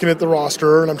constantly looking at the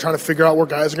roster, and I'm trying to figure out where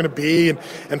guys are going to be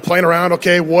and playing around,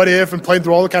 okay, what if, and playing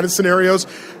through all the kind of scenarios.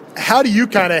 How do you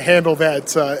kind of handle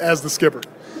that as the skipper?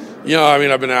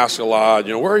 I've been asked a lot,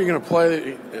 where are you going to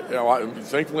play?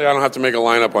 Thankfully, I don't have to make a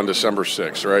lineup on December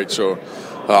 6th, right? So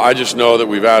I just know that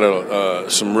we've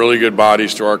added some really good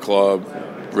bodies to our club,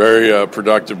 very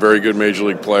productive, very good major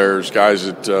league players, guys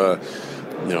that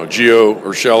Gio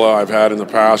Urshela I've had in the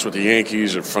past with the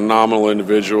Yankees, a phenomenal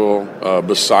individual,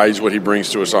 besides what he brings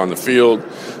to us on the field,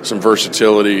 some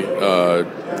versatility,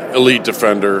 elite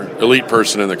defender, elite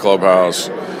person in the clubhouse,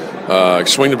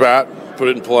 swing the bat, put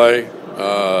it in play,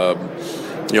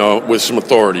 with some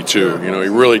authority too. He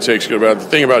really takes good bat. The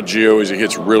thing about Gio is he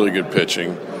hits really good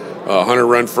pitching. Hunter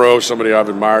Renfroe, somebody I've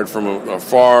admired from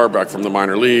afar, back from the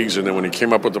minor leagues, and then when he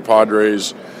came up with the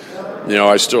Padres,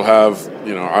 I still have,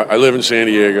 I live in San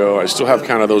Diego. I still have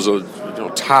kind of those,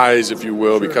 ties, if you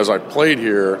will, because I played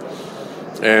here.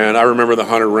 And I remember the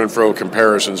Hunter Renfroe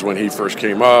comparisons when he first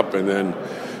came up. And then,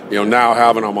 now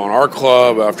having him on our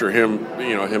club after him,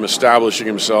 him establishing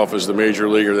himself as the major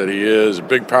leaguer that he is, a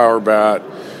big power bat,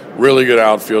 really good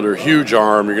outfielder, huge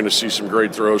arm. You're going to see some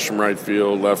great throws from right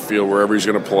field, left field, wherever he's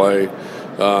going to play.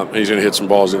 And he's going to hit some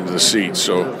balls into the seats.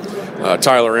 So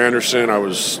Tyler Anderson, I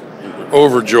was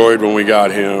overjoyed when we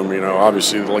got him.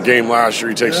 Obviously the game last year,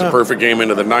 he takes the perfect game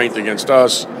into the ninth against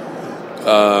us.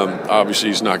 Obviously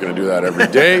he's not going to do that every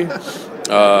day,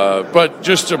 but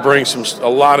just to bring a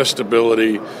lot of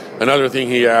stability. Another thing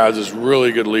he adds is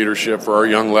really good leadership for our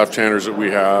young left-handers that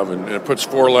we have, and it puts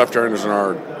 4 left-handers in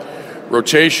our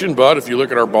rotation. But if you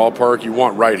look at our ballpark, you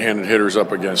want right-handed hitters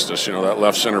up against us. That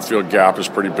left center field gap is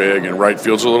pretty big, and right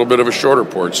field's a little bit of a shorter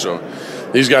porch. So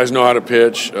these guys know how to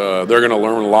pitch. They're going to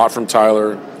learn a lot from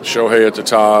Tyler, Shohei at the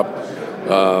top.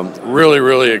 Really,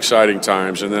 really exciting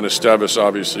times. And then Estevez,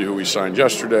 obviously, who we signed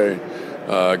yesterday,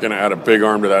 going to add a big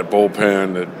arm to that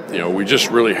bullpen that, we just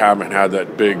really haven't had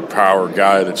that big power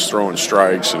guy that's throwing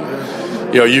strikes. And,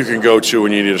 you can go to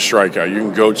when you need a strikeout. You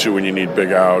can go to when you need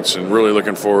big outs. And really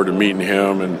looking forward to meeting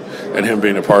him and him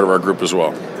being a part of our group as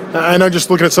well. I know, just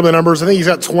looking at some of the numbers, I think he's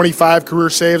got 25 career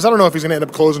saves. I don't know if he's going to end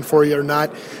up closing for you or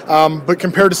not. But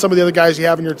compared to some of the other guys you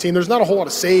have in your team, there's not a whole lot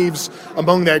of saves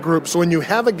among that group. So when you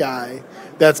have a guy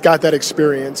that's got that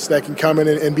experience that can come in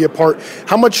and be a part,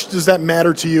 how much does that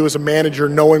matter to you as a manager,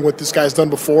 knowing what this guy's done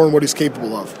before and what he's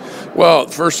capable of? Well,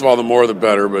 first of all, the more the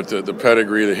better. But the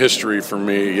pedigree, the history for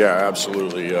me, yeah,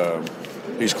 absolutely.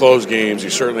 He's closed games. He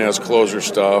certainly has closer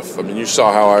stuff. I mean, you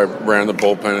saw how I ran the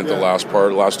bullpen at the last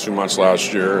 2 months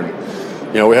last year.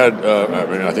 And, we had,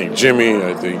 I think Jimmy,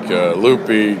 I think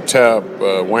Loopy, Tep,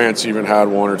 Wentz even had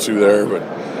 1 or 2 there. But,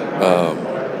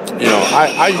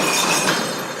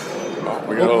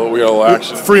 we got a little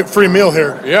action. Free meal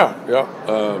here. Yeah.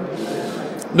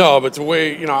 No, but the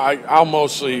way, I'll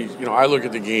mostly, I look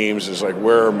at the games as like,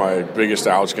 where are my biggest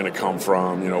outs going to come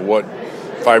from? What,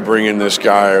 if I bring in this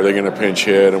guy, are they going to pinch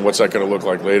hit? And what's that going to look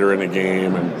like later in the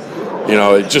game? And,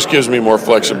 it just gives me more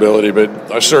flexibility.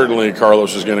 But certainly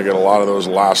Carlos is going to get a lot of those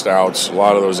last outs, a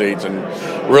lot of those 8th,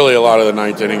 and really a lot of the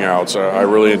 9th inning outs. I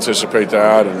really anticipate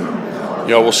that. And,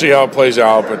 we'll see how it plays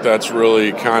out, but that's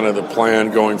really kind of the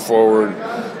plan going forward.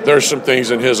 There's some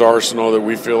things in his arsenal that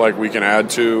we feel like we can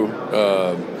add to.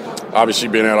 Obviously,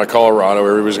 being out of Colorado,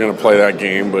 everybody's going to play that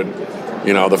game, but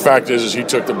the fact is he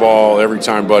took the ball every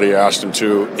time Buddy asked him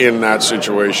to in that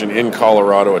situation in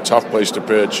Colorado, a tough place to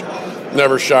pitch.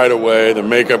 Never shied away. The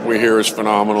makeup we hear is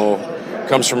phenomenal.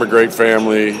 Comes from a great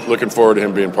family. Looking forward to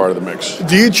him being part of the mix.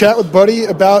 Do you chat with Buddy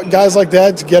about guys like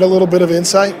that to get a little bit of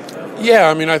insight?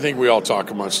 Yeah, I think we all talk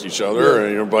amongst each other.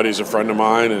 Yeah. Buddy's a friend of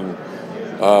mine, and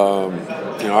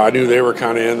I knew they were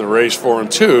kind of in the race for him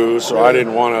too, so I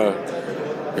didn't want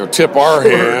to tip our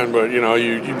hand. But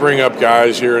you bring up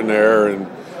guys here and there,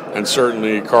 and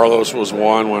certainly Carlos was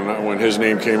one when his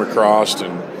name came across,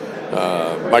 and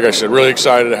like I said, really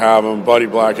excited to have him. Buddy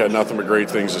Black had nothing but great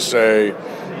things to say.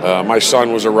 My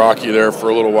son was a Rocky there for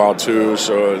a little while too,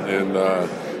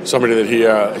 and somebody that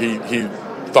he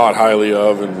thought highly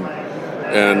of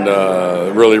and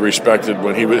really respected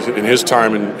when he was in his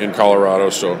time in Colorado.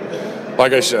 So,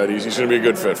 like I said, he's going to be a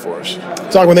good fit for us.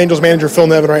 Talking with Angels manager Phil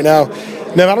Nevin right now.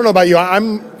 Nev, I don't know about you.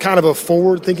 I'm kind of a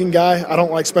forward-thinking guy. I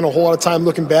don't like spend a whole lot of time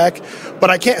looking back, but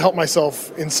I can't help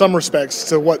myself in some respects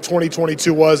to what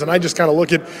 2022 was, and I just kind of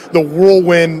look at the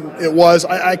whirlwind it was.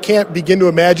 I can't begin to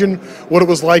imagine what it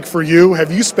was like for you.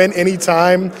 Have you spent any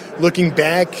time looking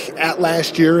back at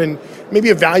last year and maybe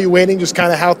evaluating just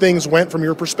kind of how things went from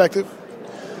your perspective?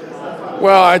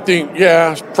 Well, I think,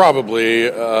 yeah,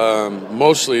 probably.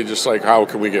 Mostly just like, how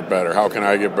can we get better? How can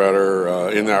I get better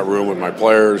in that room with my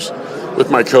players, with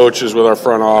my coaches, with our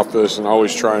front office, and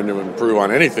always trying to improve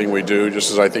on anything we do,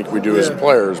 just as I think we do as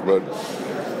players. But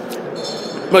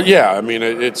yeah, I mean,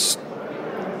 it's.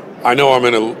 I know I'm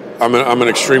an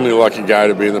extremely lucky guy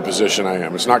to be in the position I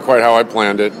am. It's not quite how I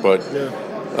planned it, but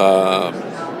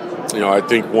I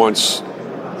think once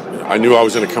I knew I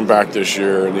was going to come back this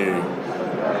year,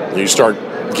 and you start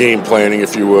game planning,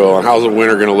 if you will, and how's the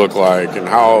winter going to look like, and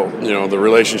how the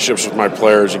relationships with my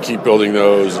players, and keep building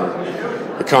those, and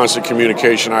the constant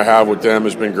communication I have with them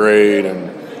has been great. And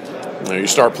you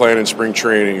start planning spring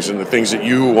trainings and the things that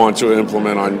you want to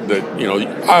implement on that.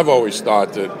 I've always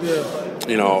thought that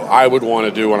I would want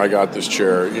to do when I got this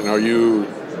chair. You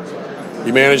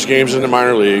manage games in the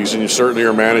minor leagues, and you certainly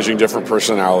are managing different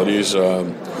personalities.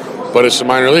 But it's the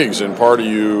minor leagues, and part of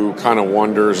you kind of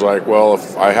wonders, like, well,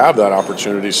 if I have that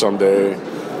opportunity someday,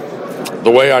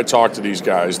 the way I talk to these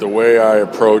guys, the way I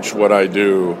approach what I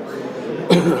do,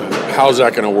 how's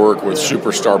that going to work with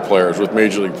superstar players, with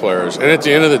major league players? And at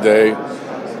the end of the day,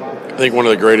 I think one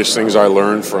of the greatest things I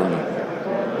learned from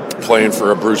playing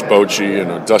for a Bruce Bochy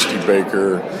and a Dusty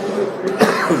Baker,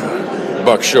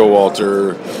 Buck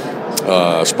Showalter,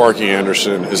 Sparky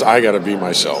Anderson, is I got to be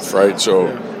myself, right?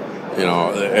 So.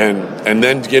 And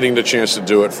then getting the chance to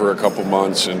do it for a couple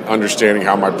months and understanding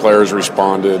how my players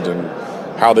responded and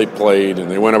how they played and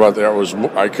they went about that.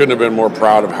 I couldn't have been more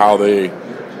proud of how they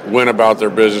went about their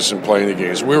business and playing the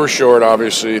games. We were short,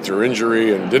 obviously, through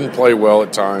injury and didn't play well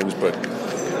at times, but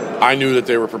I knew that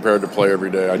they were prepared to play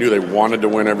every day. I knew they wanted to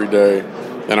win every day,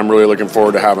 and I'm really looking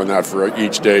forward to having that for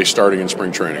each day starting in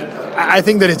spring training. I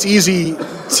think that it's easy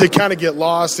to kind of get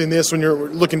lost in this when you're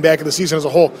looking back at the season as a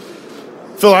whole.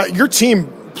 Phil, your team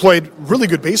played really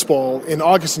good baseball in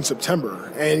August and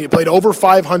September, and you played over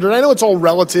 500. I know it's all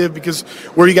relative because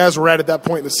where you guys were at that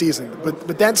point in the season.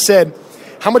 But that said,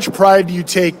 how much pride do you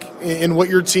take in what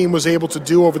your team was able to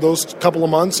do over those couple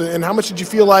of months, and how much did you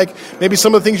feel like maybe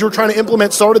some of the things you were trying to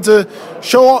implement started to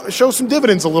show some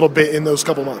dividends a little bit in those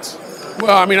couple of months?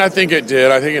 Well, I mean, I think it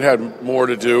did. I think it had more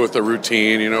to do with the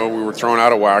routine. We were thrown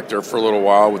out of whack there for a little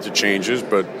while with the changes,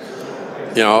 but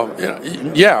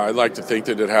I'd like to think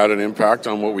that it had an impact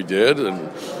on what we did. And,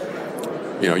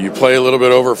 you play a little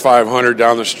bit over 500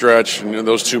 down the stretch in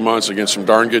those 2 months against some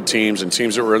darn good teams and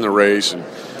teams that were in the race and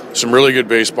some really good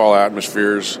baseball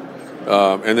atmospheres,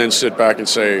 and then sit back and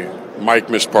say, Mike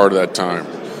missed part of that time.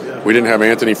 We didn't have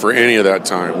Anthony for any of that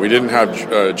time. We didn't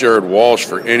have Jared Walsh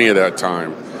for any of that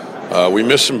time. We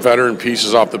missed some veteran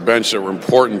pieces off the bench that were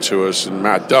important to us, and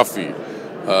Matt Duffy.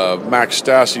 Max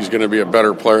Stassi's going to be a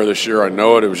better player this year. I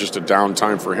know it. It was just a down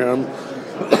time for him.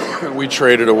 We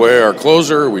traded away our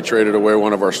closer. We traded away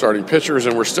one of our starting pitchers,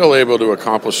 and we're still able to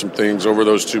accomplish some things over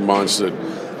those 2 months that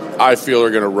I feel are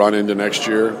going to run into next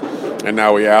year. And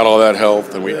now we add all that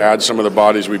health, and we add some of the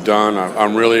bodies we've done.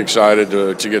 I'm really excited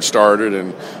to get started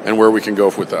and where we can go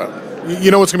with that.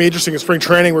 You know what's going to be interesting in spring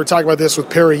training? We were talking about this with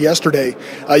Perry yesterday.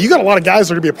 You got a lot of guys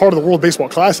that are going to be a part of the World Baseball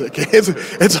Classic.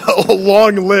 It's a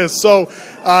long list. So,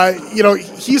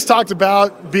 he's talked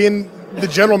about being the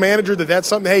general manager, that's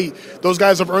something, hey, those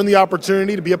guys have earned the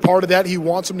opportunity to be a part of that. He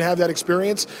wants them to have that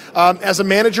experience. As a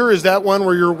manager, is that one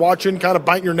where you're watching, kind of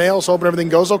biting your nails, hoping everything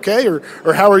goes okay?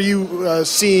 Or how are you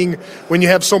seeing when you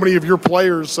have so many of your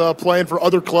players playing for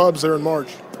other clubs there in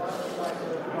March?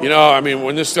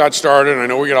 When this got started, I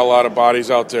know we got a lot of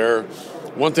bodies out there.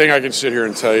 One thing I can sit here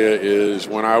and tell you is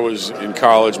when I was in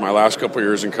college, my last couple of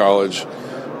years in college,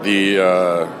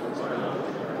 the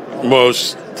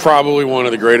probably one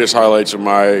of the greatest highlights of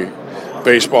my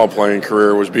baseball playing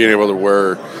career was being able to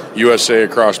wear USA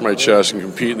across my chest and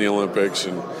compete in the Olympics.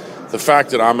 And the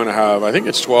fact that I'm going to have, I think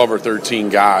it's 12 or 13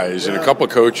 guys and a couple of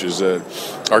coaches that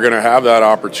are going to have that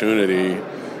opportunity,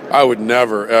 I would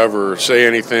never, ever say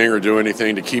anything or do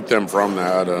anything to keep them from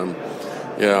that.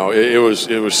 You know, it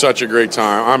was such a great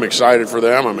time. I'm excited for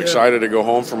them. I'm excited to go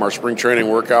home from our spring training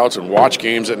workouts and watch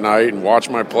games at night and watch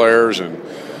my players. And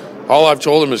all I've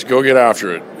told them is go get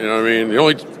after it. You know what I mean?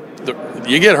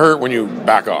 You get hurt when you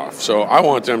back off. So I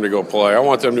want them to go play. I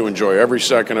want them to enjoy every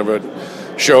second of it.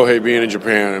 Shohei being in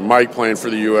Japan and Mike playing for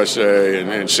the USA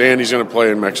and Sandy's going to play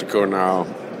in Mexico now.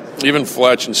 Even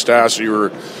Fletch and Stassi were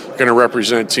going to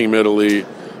represent Team Italy.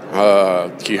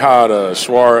 Quijada,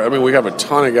 Suarez. I mean, we have a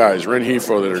ton of guys,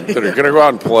 Rengifo, that are going to go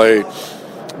out and play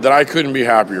that I couldn't be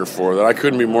happier for, that I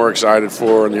couldn't be more excited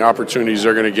for, and the opportunities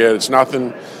they're going to get. It's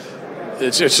nothing.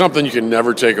 It's something you can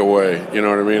never take away. You know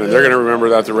what I mean? And they're going to remember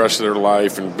that the rest of their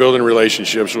life, and building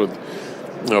relationships with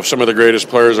some of the greatest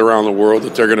players around the world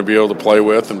that they're going to be able to play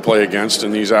with and play against.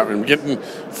 And and getting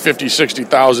 50,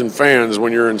 60,000 fans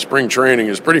when you're in spring training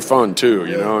is pretty fun too,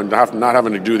 you know, and not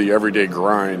having to do the everyday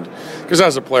grind. Because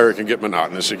as a player, it can get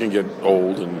monotonous, it can get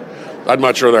old, and I'd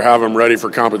much rather have them ready for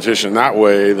competition that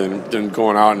way than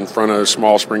going out in front of a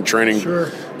small spring training,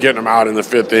 getting them out in the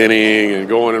fifth inning and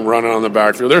going and running on the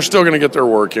backfield. They're still going to get their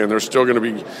work in. They're still going to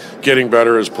be getting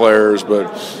better as players, but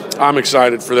I'm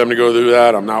excited for them to go through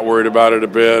that. I'm not worried about it a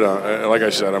bit. Like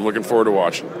I said, I'm looking forward to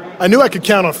watching. I knew I could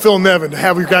count on Phil Nevin to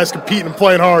have you guys competing and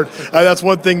playing hard. That's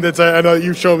one thing that I know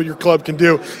you show that your club can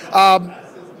do.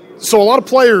 So a lot of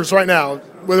players right now,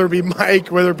 whether it be Mike,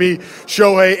 whether it be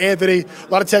Shohei, Anthony, a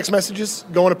lot of text messages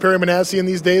going to Perry Manassian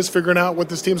these days, figuring out what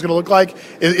this team's going to look like.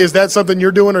 Is that something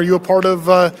you're doing? Are you a part of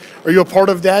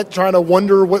that, trying to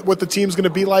wonder what the team's going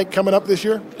to be like coming up this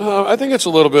year? I think it's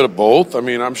a little bit of both. I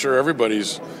mean, I'm sure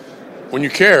everybody's, when you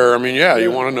care, I mean,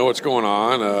 you want to know what's going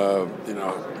on.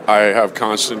 I have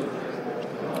constant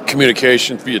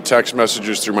communication via text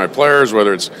messages through my players,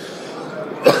 whether it's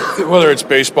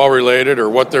baseball related or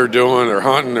what they're doing, they're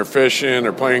hunting, they're fishing,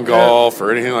 they're playing golf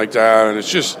or anything like that. And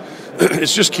it's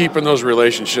just keeping those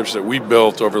relationships that we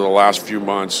built over the last few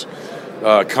months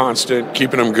constant,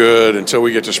 keeping them good until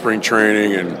we get to spring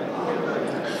training. And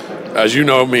as you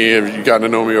know me, if you've gotten to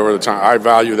know me over the time, I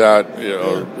value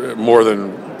that more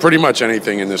than pretty much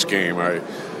anything in this game.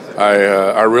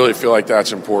 I really feel like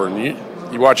that's important.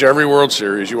 You watch every World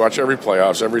Series, you watch every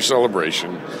playoffs, every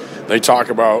celebration. They talk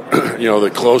about,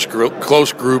 the close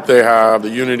group they have, the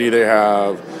unity they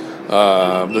have,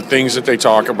 the things that they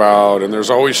talk about, and there's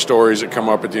always stories that come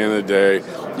up at the end of the day.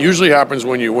 Usually happens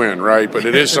when you win, right? But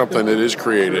it is something that is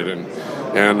created,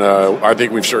 and I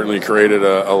think we've certainly created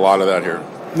a lot of that here.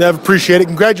 Nev, appreciate it.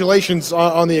 Congratulations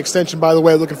on the extension, by the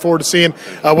way. Looking forward to seeing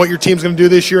what your team's going to do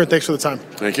this year, and thanks for the time.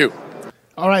 Thank you.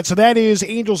 All right, so that is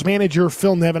Angels manager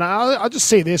Phil Nevin. I'll just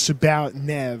say this about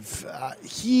Nev.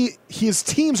 His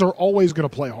teams are always going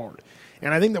to play hard.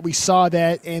 And I think that we saw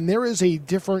that, and there is a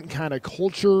different kind of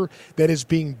culture that is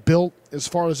being built as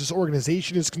far as this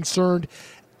organization is concerned.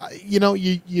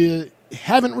 You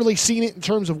haven't really seen it in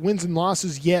terms of wins and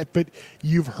losses yet, but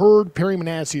you've heard Perry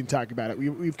Manassian talk about it.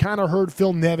 We've kind of heard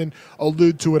Phil Nevin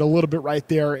allude to it a little bit right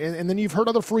there, and then you've heard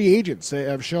other free agents that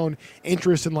have shown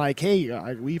interest in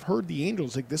we've heard the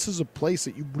Angels, this is a place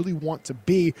that you really want to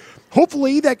be.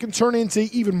 Hopefully that can turn into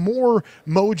even more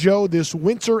mojo this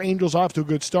winter. Angels off to a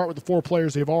good start with the 4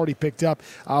 players they've already picked up,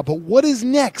 but what is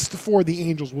next for the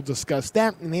Angels? We'll discuss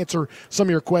that and answer some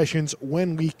of your questions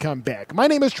when we come back. My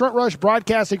name is Trent Rush,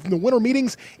 broadcasting from the Winter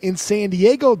Meetings in San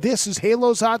Diego. This is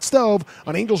Halo's Hot Stove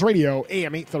on Angels Radio,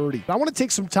 AM 830. I want to take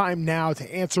some time now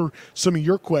to answer some of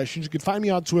your questions. You can find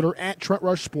me on Twitter at Trent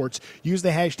Rush Sports. Use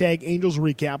the hashtag Angels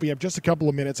Recap. We have just a couple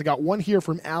of minutes. I got one here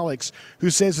from Alex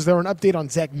who says, is there an update on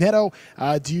Zach Neto?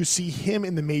 Do you see him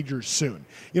in the majors soon?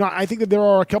 I think that there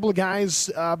are a couple of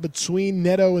guys between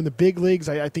Neto and the big leagues.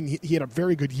 I think he had a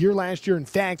very good year last year. In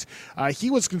fact, he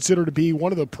was considered to be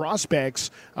one of the prospects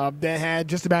that had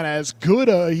just about as good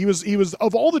he was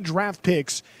of all the draft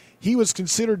picks, he was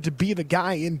considered to be the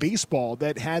guy in baseball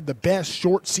that had the best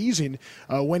short season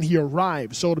when he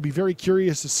arrived. So it'll be very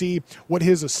curious to see what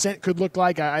his ascent could look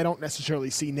like. I don't necessarily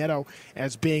see Neto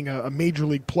as being a major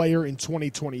league player in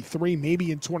 2023, maybe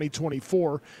in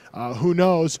 2024. Who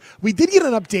knows? We did get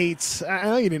an update. I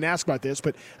know you didn't ask about this,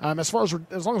 but as long as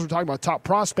we're talking about top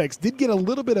prospects, did get a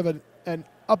little bit of an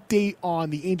update on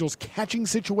the Angels catching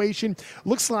situation.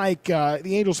 Looks like the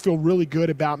Angels feel really good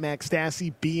about Max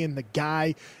Stassi being the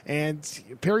guy. And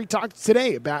Perry talked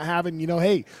today about having,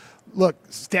 hey, look,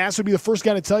 Stassi would be the first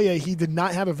guy to tell you he did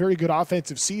not have a very good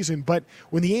offensive season. But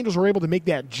when the Angels were able to make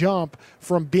that jump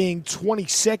from being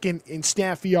 22nd in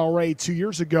staff ERA 2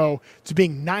 years ago to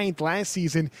being 9th last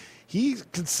season, he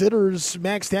considers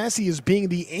Max Stassi as being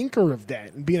the anchor of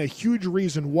that and being a huge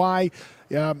reason why.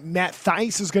 Matt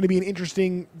Theis is going to be an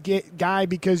interesting guy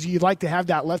because you'd like to have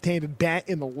that left-handed bat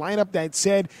in the lineup. That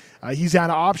said, he's out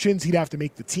of options. He'd have to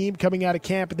make the team coming out of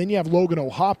camp. And then you have Logan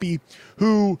O'Hoppe,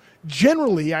 who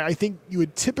generally I think you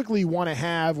would typically want to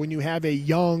have when you have a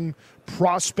young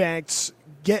prospect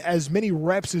get as many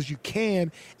reps as you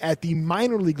can at the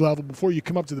minor league level before you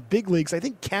come up to the big leagues. I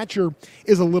think catcher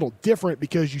is a little different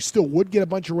because you still would get a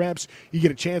bunch of reps. You get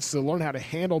a chance to learn how to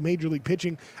handle major league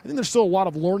pitching. I think there's still a lot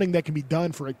of learning that can be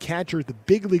done for a catcher at the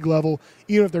big league level,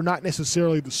 even if they're not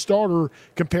necessarily the starter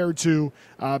compared to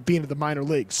being at the minor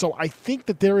leagues. So I think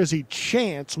that there is a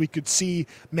chance we could see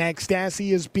Max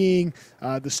Stassi as being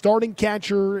the starting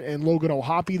catcher and Logan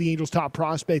O'Hoppe, the Angels' top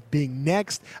prospect, being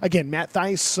next. Again, Matt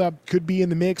Theis could be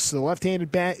in the mix. The left-handed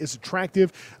bat is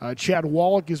attractive. Chad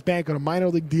Wallach is back on a minor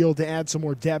league deal to add some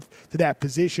more depth to that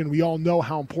position. We all know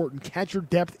how important catcher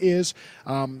depth is.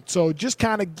 So just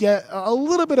kind of get a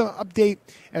little bit of update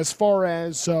as far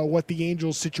as what the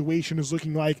Angels' situation is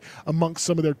looking like amongst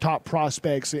some of their top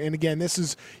prospects. And again, this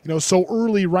is so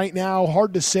early right now,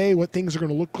 hard to say what things are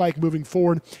going to look like moving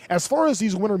forward. As far as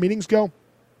these winter meetings go,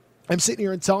 I'm sitting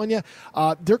here and telling you,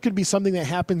 there could be something that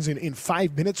happens in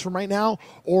 5 minutes from right now,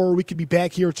 or we could be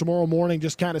back here tomorrow morning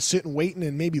just kind of sitting, waiting,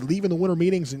 and maybe leaving the winter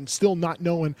meetings and still not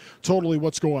knowing totally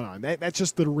what's going on. That's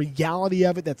just the reality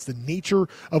of it. That's the nature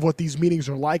of what these meetings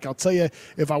are like. I'll tell you,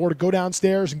 if I were to go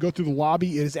downstairs and go through the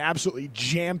lobby, it is absolutely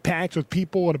jam-packed with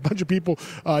people and a bunch of people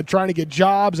trying to get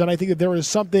jobs, and I think that there is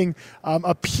something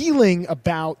appealing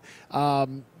about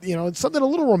it's something a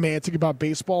little romantic about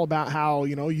baseball, about how,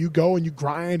 you go and you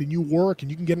grind and you work and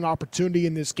you can get an opportunity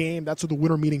in this game. That's what the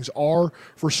winter meetings are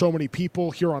for so many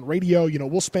people here on radio.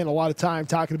 We'll spend a lot of time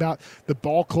talking about the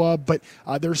ball club, but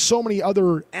there's so many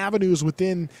other avenues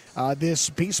within this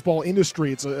baseball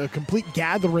industry. It's a complete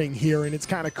gathering here, and it's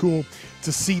kind of cool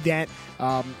to see that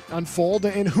unfold.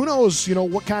 And who knows,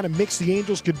 what kind of mix the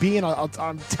Angels could be in.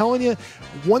 I'm telling you,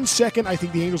 1 second, I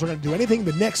think the Angels are going to do anything.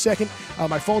 The next second,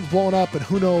 my phone's blowing up, and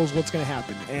who knows what's going to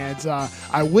happen. And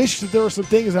I wish that there were some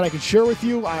things that I could share with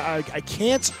you. I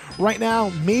can't right now.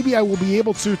 Maybe I will be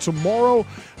able to tomorrow.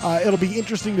 It'll be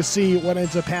interesting to see what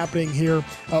ends up happening here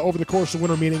over the course of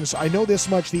winter meetings. I know this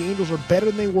much. The Angels are better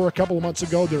than they were a couple of months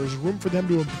ago. There is room for them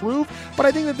to improve, but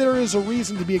I think that there is a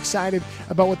reason to be excited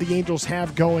about what the Angels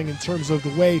have going in terms of the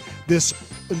way this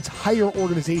entire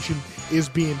organization is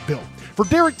being built. For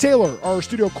Derek Taylor, our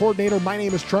studio coordinator, my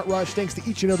name is Trent Rush. Thanks to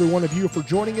each and every one of you for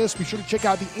joining us. Be sure to check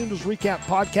out the Angels Recap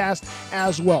podcast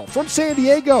as well. From San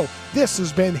Diego, this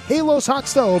has been Halo's Hot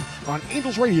Stove on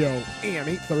Angels Radio AM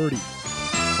 830.